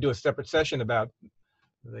we could do a separate session about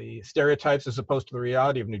the stereotypes as opposed to the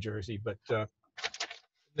reality of New Jersey, but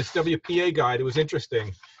this WPA guide, it was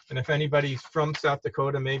interesting. And if anybody's from South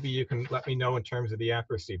Dakota, maybe you can let me know in terms of the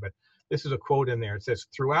accuracy, but this is a quote in there. It says,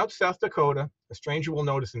 "Throughout South Dakota, a stranger will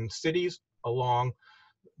notice in cities along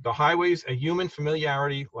the highways a human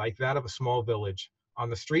familiarity like that of a small village. On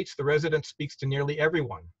the streets, the resident speaks to nearly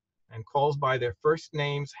everyone. and calls by their first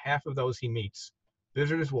names half of those he meets.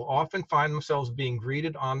 Visitors will often find themselves being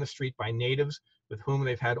greeted on the street by natives with whom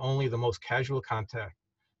they've had only the most casual contact.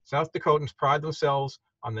 South Dakotans pride themselves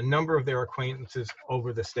on the number of their acquaintances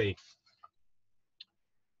over the state.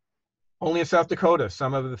 Only in South Dakota,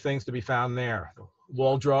 some of the things to be found there: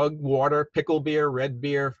 Wall Drug, water, pickle beer, red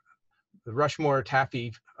beer, the Rushmore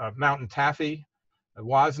taffy, mountain taffy,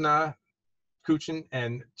 Wasna, Cochin,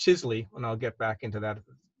 and Chisley, and I'll get back into that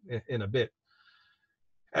in a bit.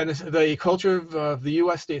 And the culture of the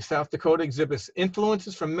U.S. state of South Dakota exhibits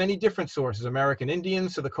influences from many different sources: American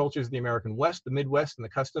Indians to the cultures of the American West, the Midwest, and the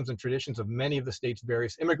customs and traditions of many of the state's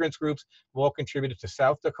various immigrants groups have all contributed to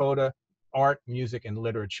South Dakota art, music, and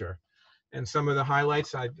literature. And some of the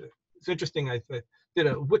highlights, it's interesting, I did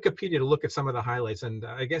a Wikipedia to look at some of the highlights, and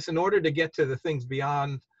I guess in order to get to the things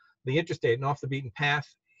beyond the interstate and off the beaten path,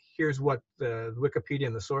 here's what the Wikipedia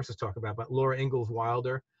and the sources talk about Laura Ingalls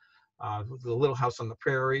Wilder, The Little House on the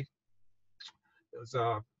Prairie. There's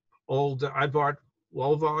old Edvard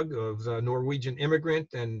Wolvog, was a Norwegian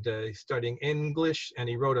immigrant, and he's studying English, and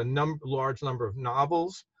he wrote a large number of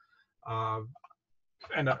novels,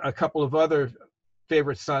 and a couple of other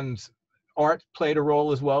favorite sons. Art played a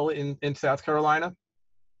role as well in South Carolina.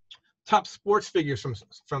 Top sports figures from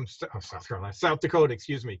South Dakota,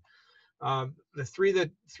 excuse me. The three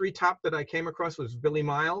top that I came across was Billy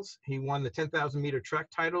Miles. He won the 10,000 meter track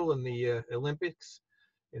title in the Olympics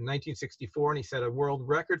in 1964, and he set a world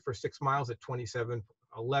record for 6 miles at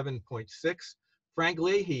 27:11.6. Frank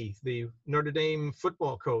Leahy, the Notre Dame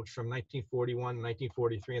football coach from 1941,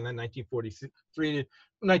 1943, and then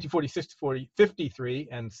 1946 to 53,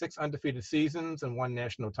 and 6 undefeated seasons and 1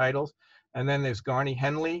 national titles. And then there's Garney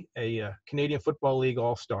Henley, a Canadian Football League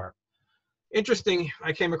All-Star. Interesting,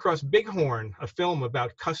 I came across Bighorn, a film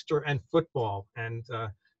about Custer and football, and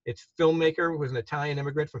its filmmaker was an Italian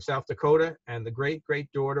immigrant from South Dakota, and the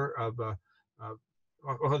great-great-daughter of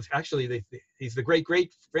well, actually, he's the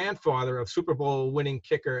great-great-grandfather of Super Bowl winning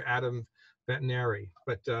kicker Adam Vinatieri.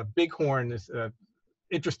 But Bighorn is an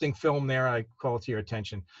interesting film there. I call it to your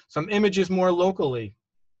attention. Some images more locally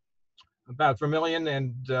about Vermilion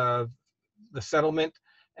and the settlement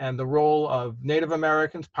and the role of Native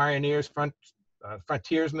Americans, pioneers,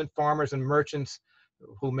 frontiersmen, farmers, and merchants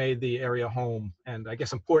who made the area home. And I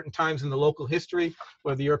guess important times in the local history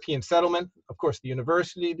were the European settlement, of course, the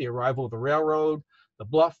university, the arrival of the railroad, the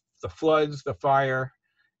bluff, the floods, the fire.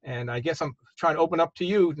 And I guess I'm trying to open up to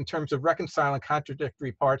you in terms of reconciling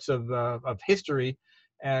contradictory parts of history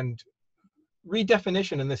and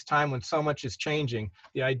redefinition in this time when so much is changing.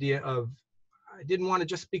 The idea of, I didn't want to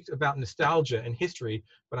just speak about nostalgia and history,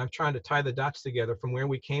 but I'm trying to tie the dots together from where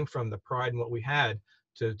we came from, the pride and what we had,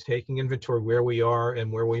 to taking inventory where we are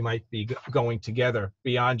and where we might be going together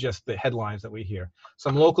beyond just the headlines that we hear.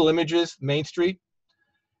 Some local images, Main Street.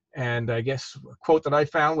 And I guess a quote that I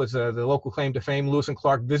found was the local claim to fame: Lewis and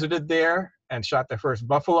Clark visited there and shot their first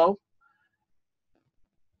buffalo.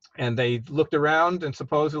 And they looked around and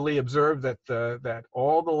supposedly observed that that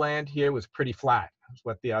all the land here was pretty flat, is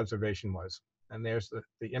what the observation was. And there's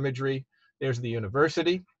the imagery. There's the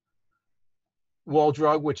university. Wall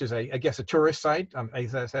Drug, which is, I guess, a tourist site.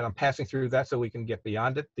 As I said, I'm passing through that so we can get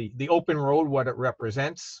beyond it. The open road, what it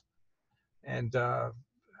represents. And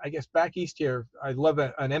I guess back east here, I love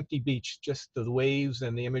an empty beach, just the waves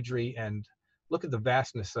and the imagery, and look at the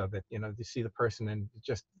vastness of it. You know, you see the person, and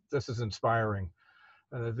just, this is inspiring.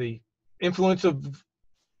 The influence of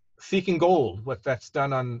seeking gold, what that's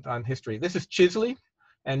done on history. This is Chisley,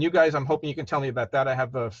 and you guys, I'm hoping you can tell me about that. I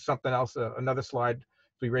have something else, another slide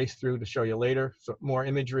we race through to show you later, so more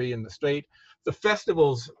imagery in the state. The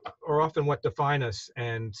festivals are often what define us,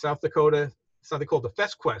 and South Dakota, something called the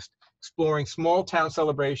Fest Quest, exploring small town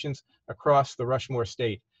celebrations across the Rushmore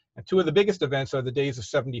state. And 2 of the biggest events are the Days of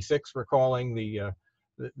 76, recalling the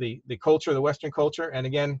culture, the Western culture. And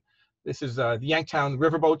again, this is the Yanktown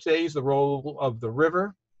Riverboat Days, the role of the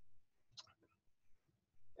river,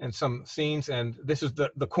 and some scenes. And this is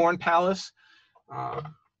the Corn Palace,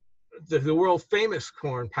 the world famous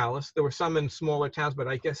Corn Palace. There were some in smaller towns, but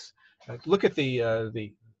I guess look at the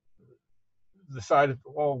side of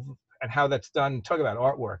all and how that's done. Talk about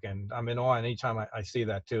artwork, and I'm in awe anytime I see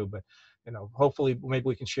that too. But you know, hopefully maybe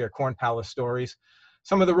we can share Corn Palace stories.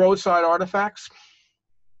 Some of the roadside artifacts,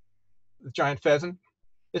 the giant pheasant.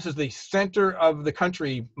 This is the center of the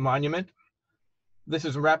country monument. This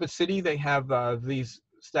is Rapid City. They have these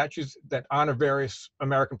statues that honor various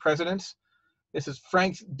American presidents. This is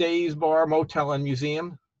Frank's Days Bar, Motel, and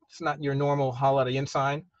Museum. It's not your normal Holiday Inn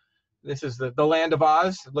sign. This is the land of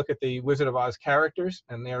Oz. Look at the Wizard of Oz characters,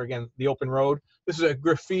 and there again, the open road. This is a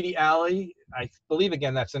graffiti alley. I believe,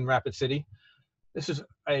 again, that's in Rapid City. This is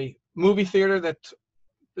a movie theater that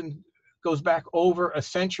goes back over a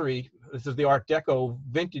century. This is the Art Deco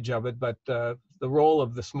vintage of it, but the role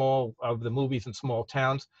of the movies in small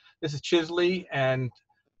towns. This is Chislik, and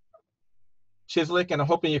I'm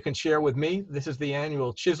hoping you can share with me. This is the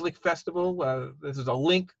annual Chislik Festival. This is a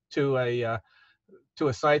link to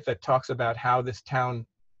a site that talks about how this town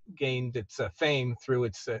gained its fame through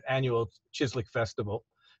its annual Chislik Festival.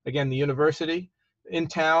 Again, the university in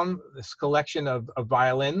town, this collection of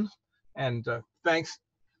violins, and thanks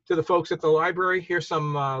to the folks at the library. Here's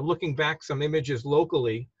some looking back, some images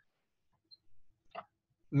locally.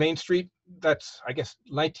 Main Street, that's, I guess,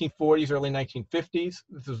 1940s, early 1950s.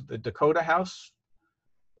 This is the Dakota House.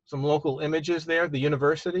 Some local images there. The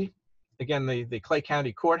university. Again, the Clay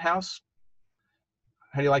County Courthouse.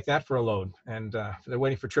 How do you like that for a load? And they're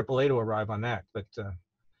waiting for AAA to arrive on that. But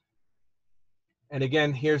and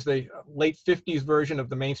again, here's the late 50s version of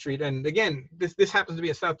the Main Street. And again, this happens to be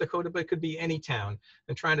in South Dakota, but it could be any town.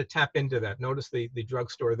 And trying to tap into that. Notice the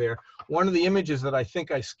drugstore there. One of the images that I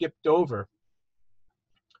think I skipped over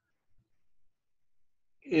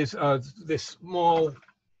is this small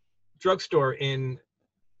drugstore in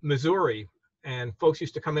Missouri. And folks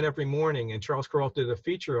used to come in every morning, and Charles Kuralt did a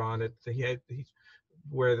feature on it.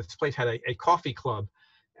 Where this place had a coffee club,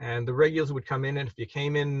 and the regulars would come in, and if you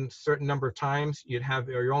came in a certain number of times, you'd have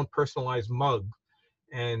your own personalized mug.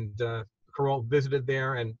 And Kuralt visited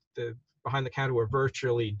there, and behind the counter were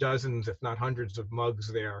virtually dozens, if not hundreds, of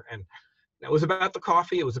mugs there. And it was about the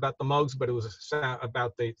coffee, it was about the mugs, but it was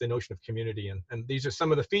about the notion of community. And these are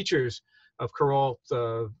some of the features of Kuralt,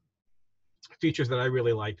 features that I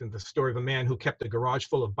really liked. And the story of a man who kept a garage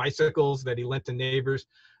full of bicycles that he lent to neighbors,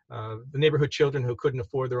 the neighborhood children who couldn't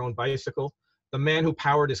afford their own bicycle, the man who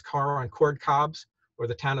powered his car on corn cobs, or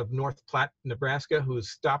the town of North Platte, Nebraska, whose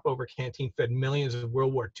stopover canteen fed millions of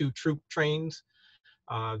World War II troop trains.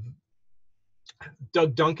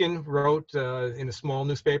 Doug Duncan wrote in a small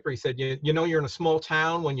newspaper, he said, you know you're in a small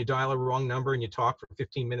town when you dial a wrong number and you talk for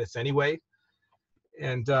 15 minutes anyway.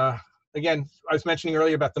 And again, I was mentioning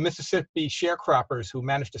earlier about the Mississippi sharecroppers who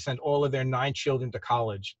managed to send all of their 9 children to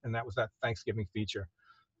college, and that was that Thanksgiving feature.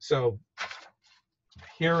 So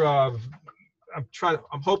here, I'm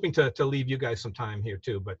hoping to leave you guys some time here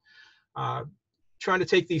too, but trying to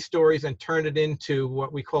take these stories and turn it into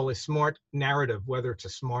what we call a smart narrative, whether it's a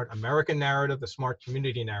smart American narrative, a smart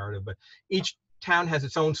community narrative, but each town has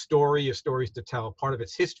its own story of stories to tell, part of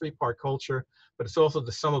its history, part culture, but it's also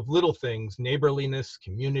the sum of little things, neighborliness,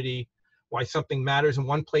 community, why something matters in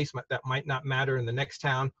one place that might not matter in the next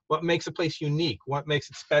town, what makes a place unique, what makes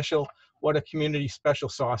it special, what a community special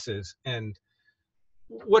sauce is, and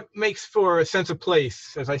what makes for a sense of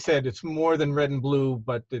place. As I said, it's more than red and blue,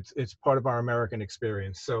 but it's part of our American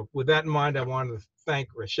experience. So with that in mind, I want to thank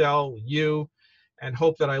Rochelle, you, and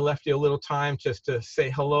hope that I left you a little time just to say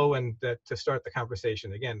hello and to start the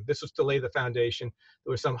conversation. Again, this was to lay the foundation.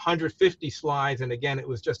 There were some 150 slides, and again, it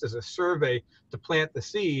was just as a survey to plant the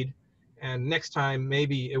seed. And next time,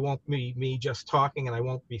 maybe it won't be me just talking and I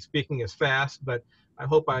won't be speaking as fast, but I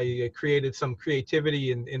hope I created some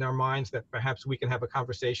creativity in our minds that perhaps we can have a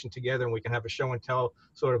conversation together and we can have a show and tell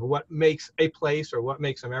sort of what makes a place or what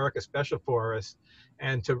makes America special for us,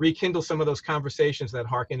 and to rekindle some of those conversations that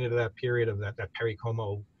harken into that period of that Perry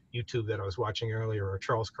Como YouTube that I was watching earlier, or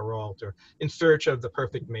Charles Kuralt, or In Search of the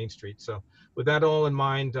Perfect Main Street. So with that all in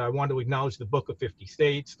mind, I want to acknowledge the Book of 50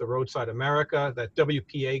 States, the Roadside America, that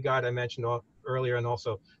WPA guide I mentioned earlier, and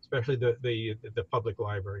also especially the public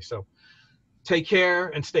library. So take care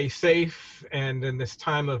and stay safe. And in this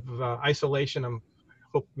time of isolation, I'm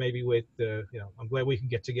glad we can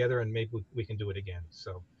get together and maybe we can do it again.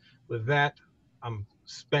 So with that, I'm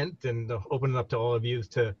spent and open it up to all of you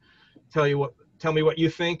to tell me what you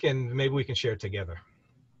think, and maybe we can share together.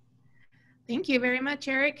 Thank you very much,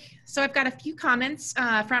 Eric. So I've got a few comments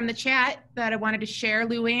from the chat that I wanted to share.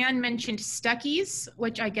 Luann mentioned Stuckey's,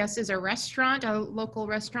 which I guess is a restaurant, a local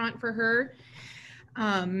restaurant for her.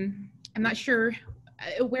 I'm not sure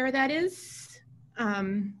where that is.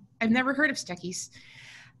 I've never heard of Stuckey's.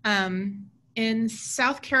 In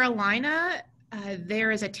South Carolina, there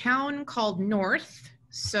is a town called North.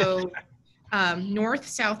 So North,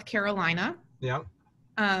 South Carolina. Yeah.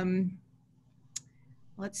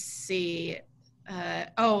 Let's see.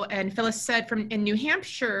 And Phyllis said in New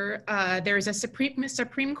Hampshire, there's a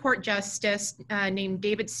Supreme Court justice named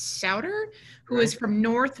David Souter, who is from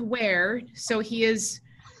North Ware. So he is,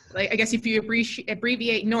 like, I guess if you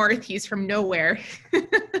abbreviate North, he's from nowhere.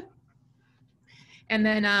 And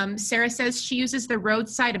then Sarah says she uses the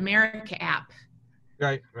Roadside America app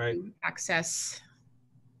Right. to access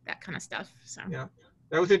that kind of stuff. So Yeah,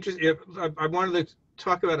 that was interesting. I wanted to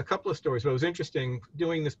talk about a couple of stories, but it was interesting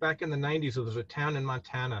doing this back in the 90s. There was a town in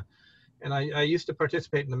Montana, and I used to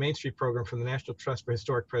participate in the Main Street program from the National Trust for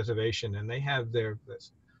Historic Preservation, and they have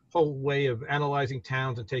this whole way of analyzing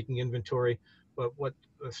towns and taking inventory. But what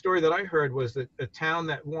the story that I heard was that a town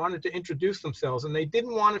that wanted to introduce themselves, and they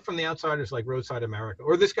didn't want it from the outsiders like Roadside America,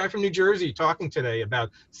 or this guy from New Jersey talking today about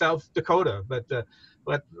South Dakota. But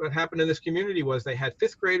what happened in this community was they had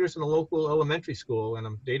fifth graders in a local elementary school, and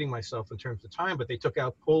I'm dating myself in terms of time, but they took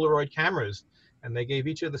out Polaroid cameras, and they gave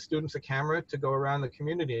each of the students a camera to go around the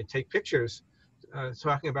community and take pictures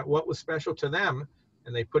talking about what was special to them.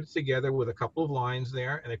 And they put it together with a couple of lines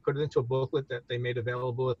there, and they put it into a booklet that they made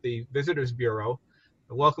available at the Visitors Bureau.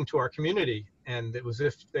 Welcome to our community. And it was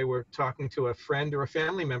as if they were talking to a friend or a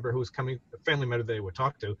family member who was coming, a family member they would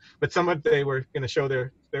talk to, but someone they were going to show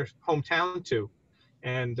their hometown to.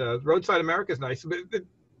 And Roadside America is nice. But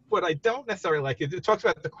what I don't necessarily like is it talks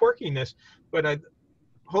about the quirkiness, but I'm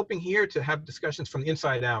hoping here to have discussions from the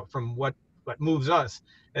inside out, from what moves us,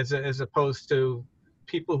 as opposed to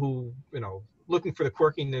people who, looking for the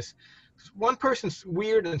quirkiness. One person's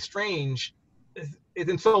weird and strange, it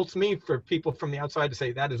insults me for people from the outside to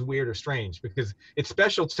say that is weird or strange, because it's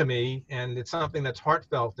special to me and it's something that's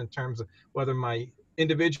heartfelt in terms of whether my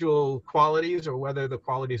individual qualities or whether the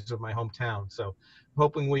qualities of my hometown. So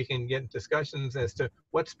hoping we can get discussions as to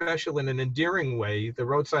what's special in an endearing way. The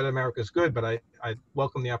Roadside America is good, but I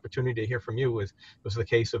welcome the opportunity to hear from you, as was the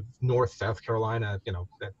case of North South Carolina,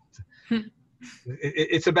 that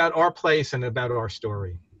it's about our place and about our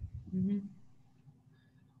story. mm-hmm.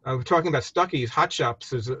 We're talking about Stuckey's Hot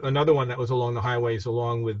Shops is another one that was along the highways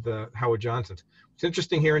along with Howard Johnson's. It's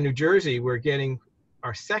interesting here in New Jersey, we're getting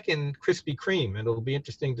our second Krispy Kreme, and it'll be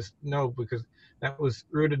interesting to know because that was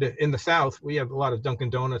rooted in the South. We have a lot of Dunkin'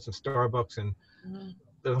 Donuts and Starbucks, and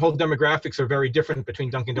the whole demographics are very different between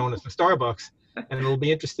Dunkin' Donuts and Starbucks. And it'll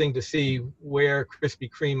be interesting to see where Krispy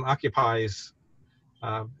Kreme occupies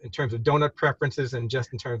in terms of donut preferences and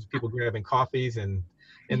just in terms of people grabbing coffees and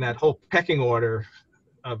in that whole pecking order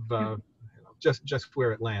of just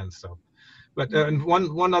where it lands. So, but and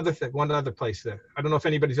one other place that I don't know if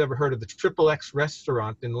anybody's ever heard of the Triple X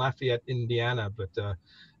restaurant in Lafayette, Indiana, but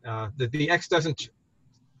the X doesn't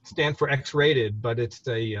stand for X-rated, but it's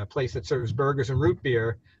a place that serves burgers and root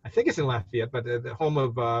beer. I think it's in Lafayette, but the home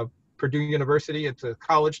of Purdue University. It's a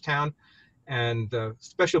college town, and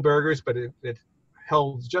special burgers, but it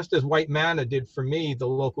held just as White Manna did for me, the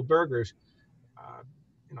local burgers.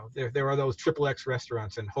 There are those Triple X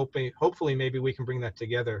restaurants, and hopefully maybe we can bring that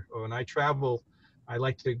together. When I travel, I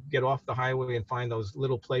like to get off the highway and find those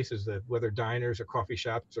little places that, whether diners or coffee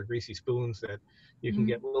shops or greasy spoons, that you can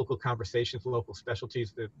get local conversations, local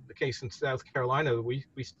specialties. The case in South Carolina, we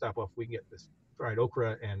stop off, we can get this fried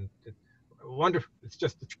okra, and it's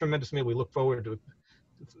just a tremendous meal. We look forward to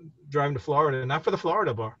driving to Florida, not for the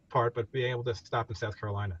Florida part, but being able to stop in South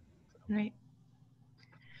Carolina. Right.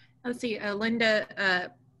 Let's see.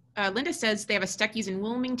 Linda says they have a Stuckey's in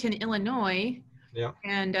Wilmington, Illinois. Yeah.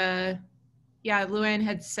 And Luann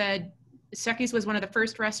had said Stuckey's was one of the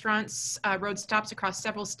first restaurants, road stops across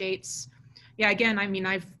several states. Yeah. Again, I mean,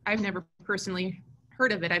 I've never personally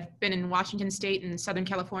heard of it. I've been in Washington State and Southern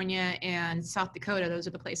California and South Dakota. Those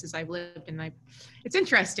are the places I've lived, and it's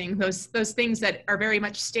interesting, those things that are very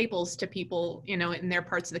much staples to people, in their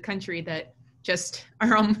parts of the country that just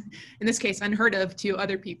are, in this case, unheard of to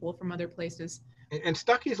other people from other places. And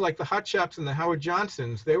Stuckey's, like the Hot Shops and the Howard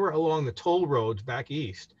Johnsons, they were along the toll roads back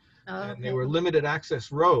east. And they were limited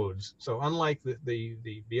access roads. So unlike the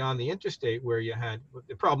beyond the interstate, where you had,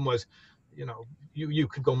 the problem was, you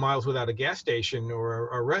could go miles without a gas station or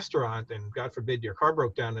a restaurant, and God forbid your car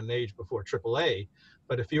broke down in age before AAA.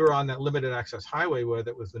 But if you were on that limited access highway,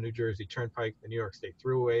 whether it was the New Jersey Turnpike, the New York State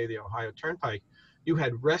Thruway, the Ohio Turnpike, you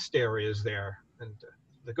had rest areas there. And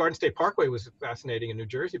the Garden State Parkway was fascinating in New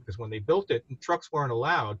Jersey because when they built it, trucks weren't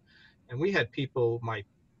allowed. And we had people, my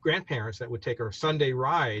grandparents, that would take a Sunday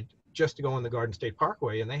ride just to go on the Garden State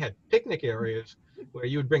Parkway, and they had picnic areas where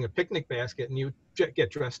you would bring a picnic basket and you get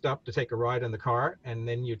dressed up to take a ride in the car, and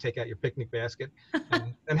then you take out your picnic basket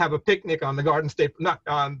and have a picnic on the Garden State, not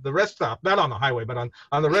on the rest stop, not on the highway, but on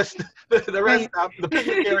the rest the rest stop, the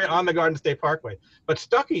picnic area on the Garden State Parkway. But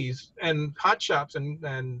Stuckey's and Hot Shops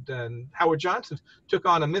and Howard Johnson's took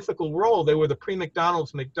on a mythical role. They were the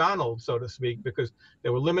pre-McDonald's McDonald's, so to speak, because they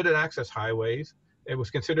were limited access highways. It was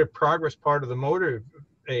considered progress part of the motor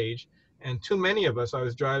age, And too many of us, I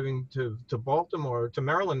was driving to Baltimore, to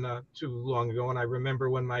Maryland not too long ago, and I remember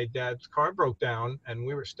when my dad's car broke down and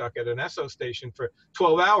we were stuck at an Esso station for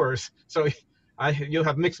 12 hours. So you'll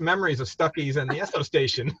have mixed memories of Stuckey's and the Esso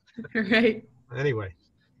station. Right. Anyway,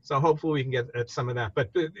 so hopefully we can get at some of that.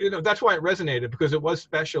 But that's why it resonated, because it was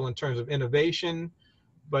special in terms of innovation,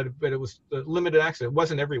 but it was limited access. It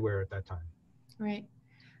wasn't everywhere at that time. Right.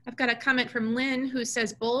 I've got a comment from Lynn who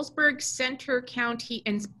says Boalsburg in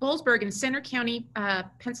Center County,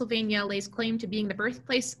 Pennsylvania lays claim to being the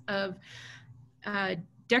birthplace of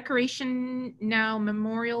Decoration Now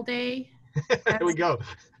Memorial Day. There we go.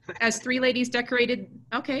 As three ladies decorated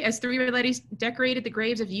the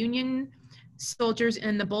graves of Union soldiers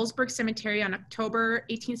in the Boalsburg Cemetery on October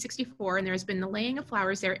 1864, and there has been the laying of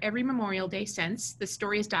flowers there every Memorial Day since. The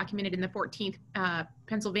story is documented in the 14th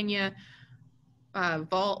Pennsylvania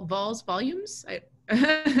Vols volumes.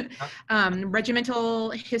 Regimental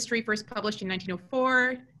history first published in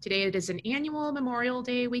 1904. Today it is an annual Memorial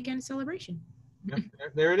Day weekend celebration. Yeah,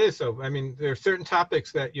 there it is. So, I mean, there are certain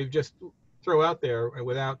topics that you just throw out there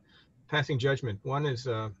without passing judgment. One is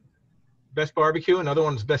best barbecue. Another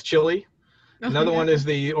one is best chili. Another one is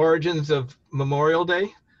the origins of Memorial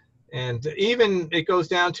Day. And even it goes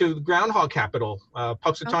down to the groundhog capital,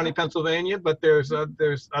 Punxsutawney, Pennsylvania, but there's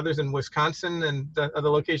others in Wisconsin and other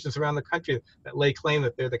locations around the country that lay claim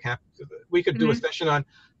that they're the capital. We could do a session on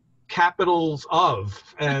capitals of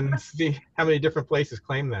and see how many different places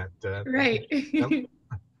claim that. Right. Yep.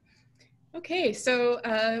 Okay, so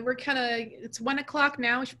it's 1 o'clock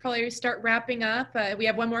now. We should probably start wrapping up. We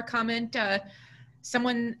have one more comment.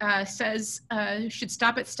 Someone says should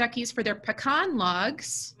stop at Stuckey's for their pecan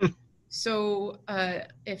logs. So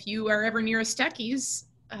if you are ever near a Stuckey's,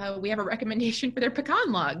 we have a recommendation for their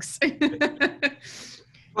pecan logs.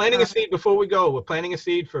 Planting a seed before we go. We're planting a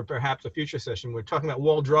seed for perhaps a future session. We're talking about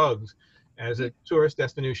Wall Drugs as a tourist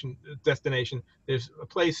destination. There's a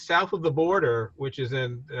place south of the border, which is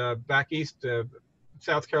in back east,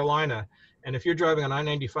 South Carolina. And if you're driving on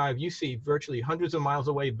I-95, you see virtually hundreds of miles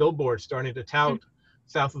away billboards starting to tout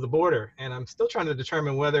south of the border. And I'm still trying to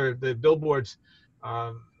determine whether the billboards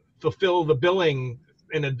fulfill the billing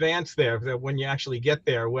in advance there, that when you actually get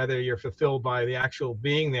there, whether you're fulfilled by the actual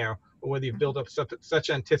being there or whether you build up such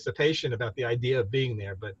anticipation about the idea of being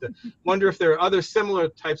there. But wonder if there are other similar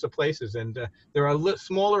types of places. And there are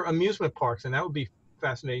smaller amusement parks, and that would be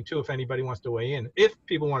fascinating too if anybody wants to weigh in, if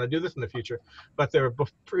people want to do this in the future. But they're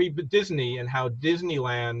pre-Disney, and how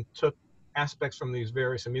Disneyland took aspects from these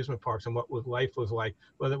various amusement parks and what life was like,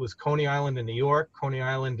 whether it was Coney Island in New York, Coney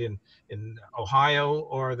Island in Ohio,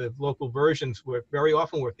 or the local versions were very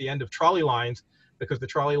often at the end of trolley lines, because the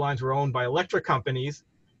trolley lines were owned by electric companies,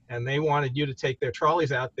 and they wanted you to take their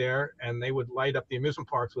trolleys out there, and they would light up the amusement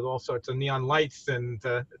parks with all sorts of neon lights and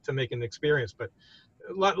to make an experience. But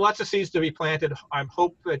lots of seeds to be planted. I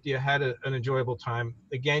hope that you had an enjoyable time.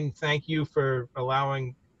 Again, thank you for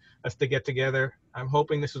allowing us to get together. I'm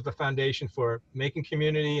hoping this is the foundation for making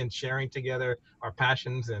community and sharing together our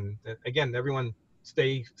passions. And again, everyone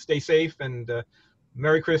stay safe, and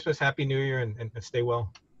Merry Christmas, Happy New Year, and stay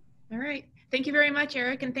well. All right. Thank you very much,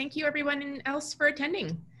 Eric. And thank you everyone else for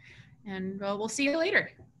attending. And we'll see you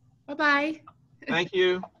later. Bye-bye. Thank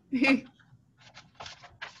you.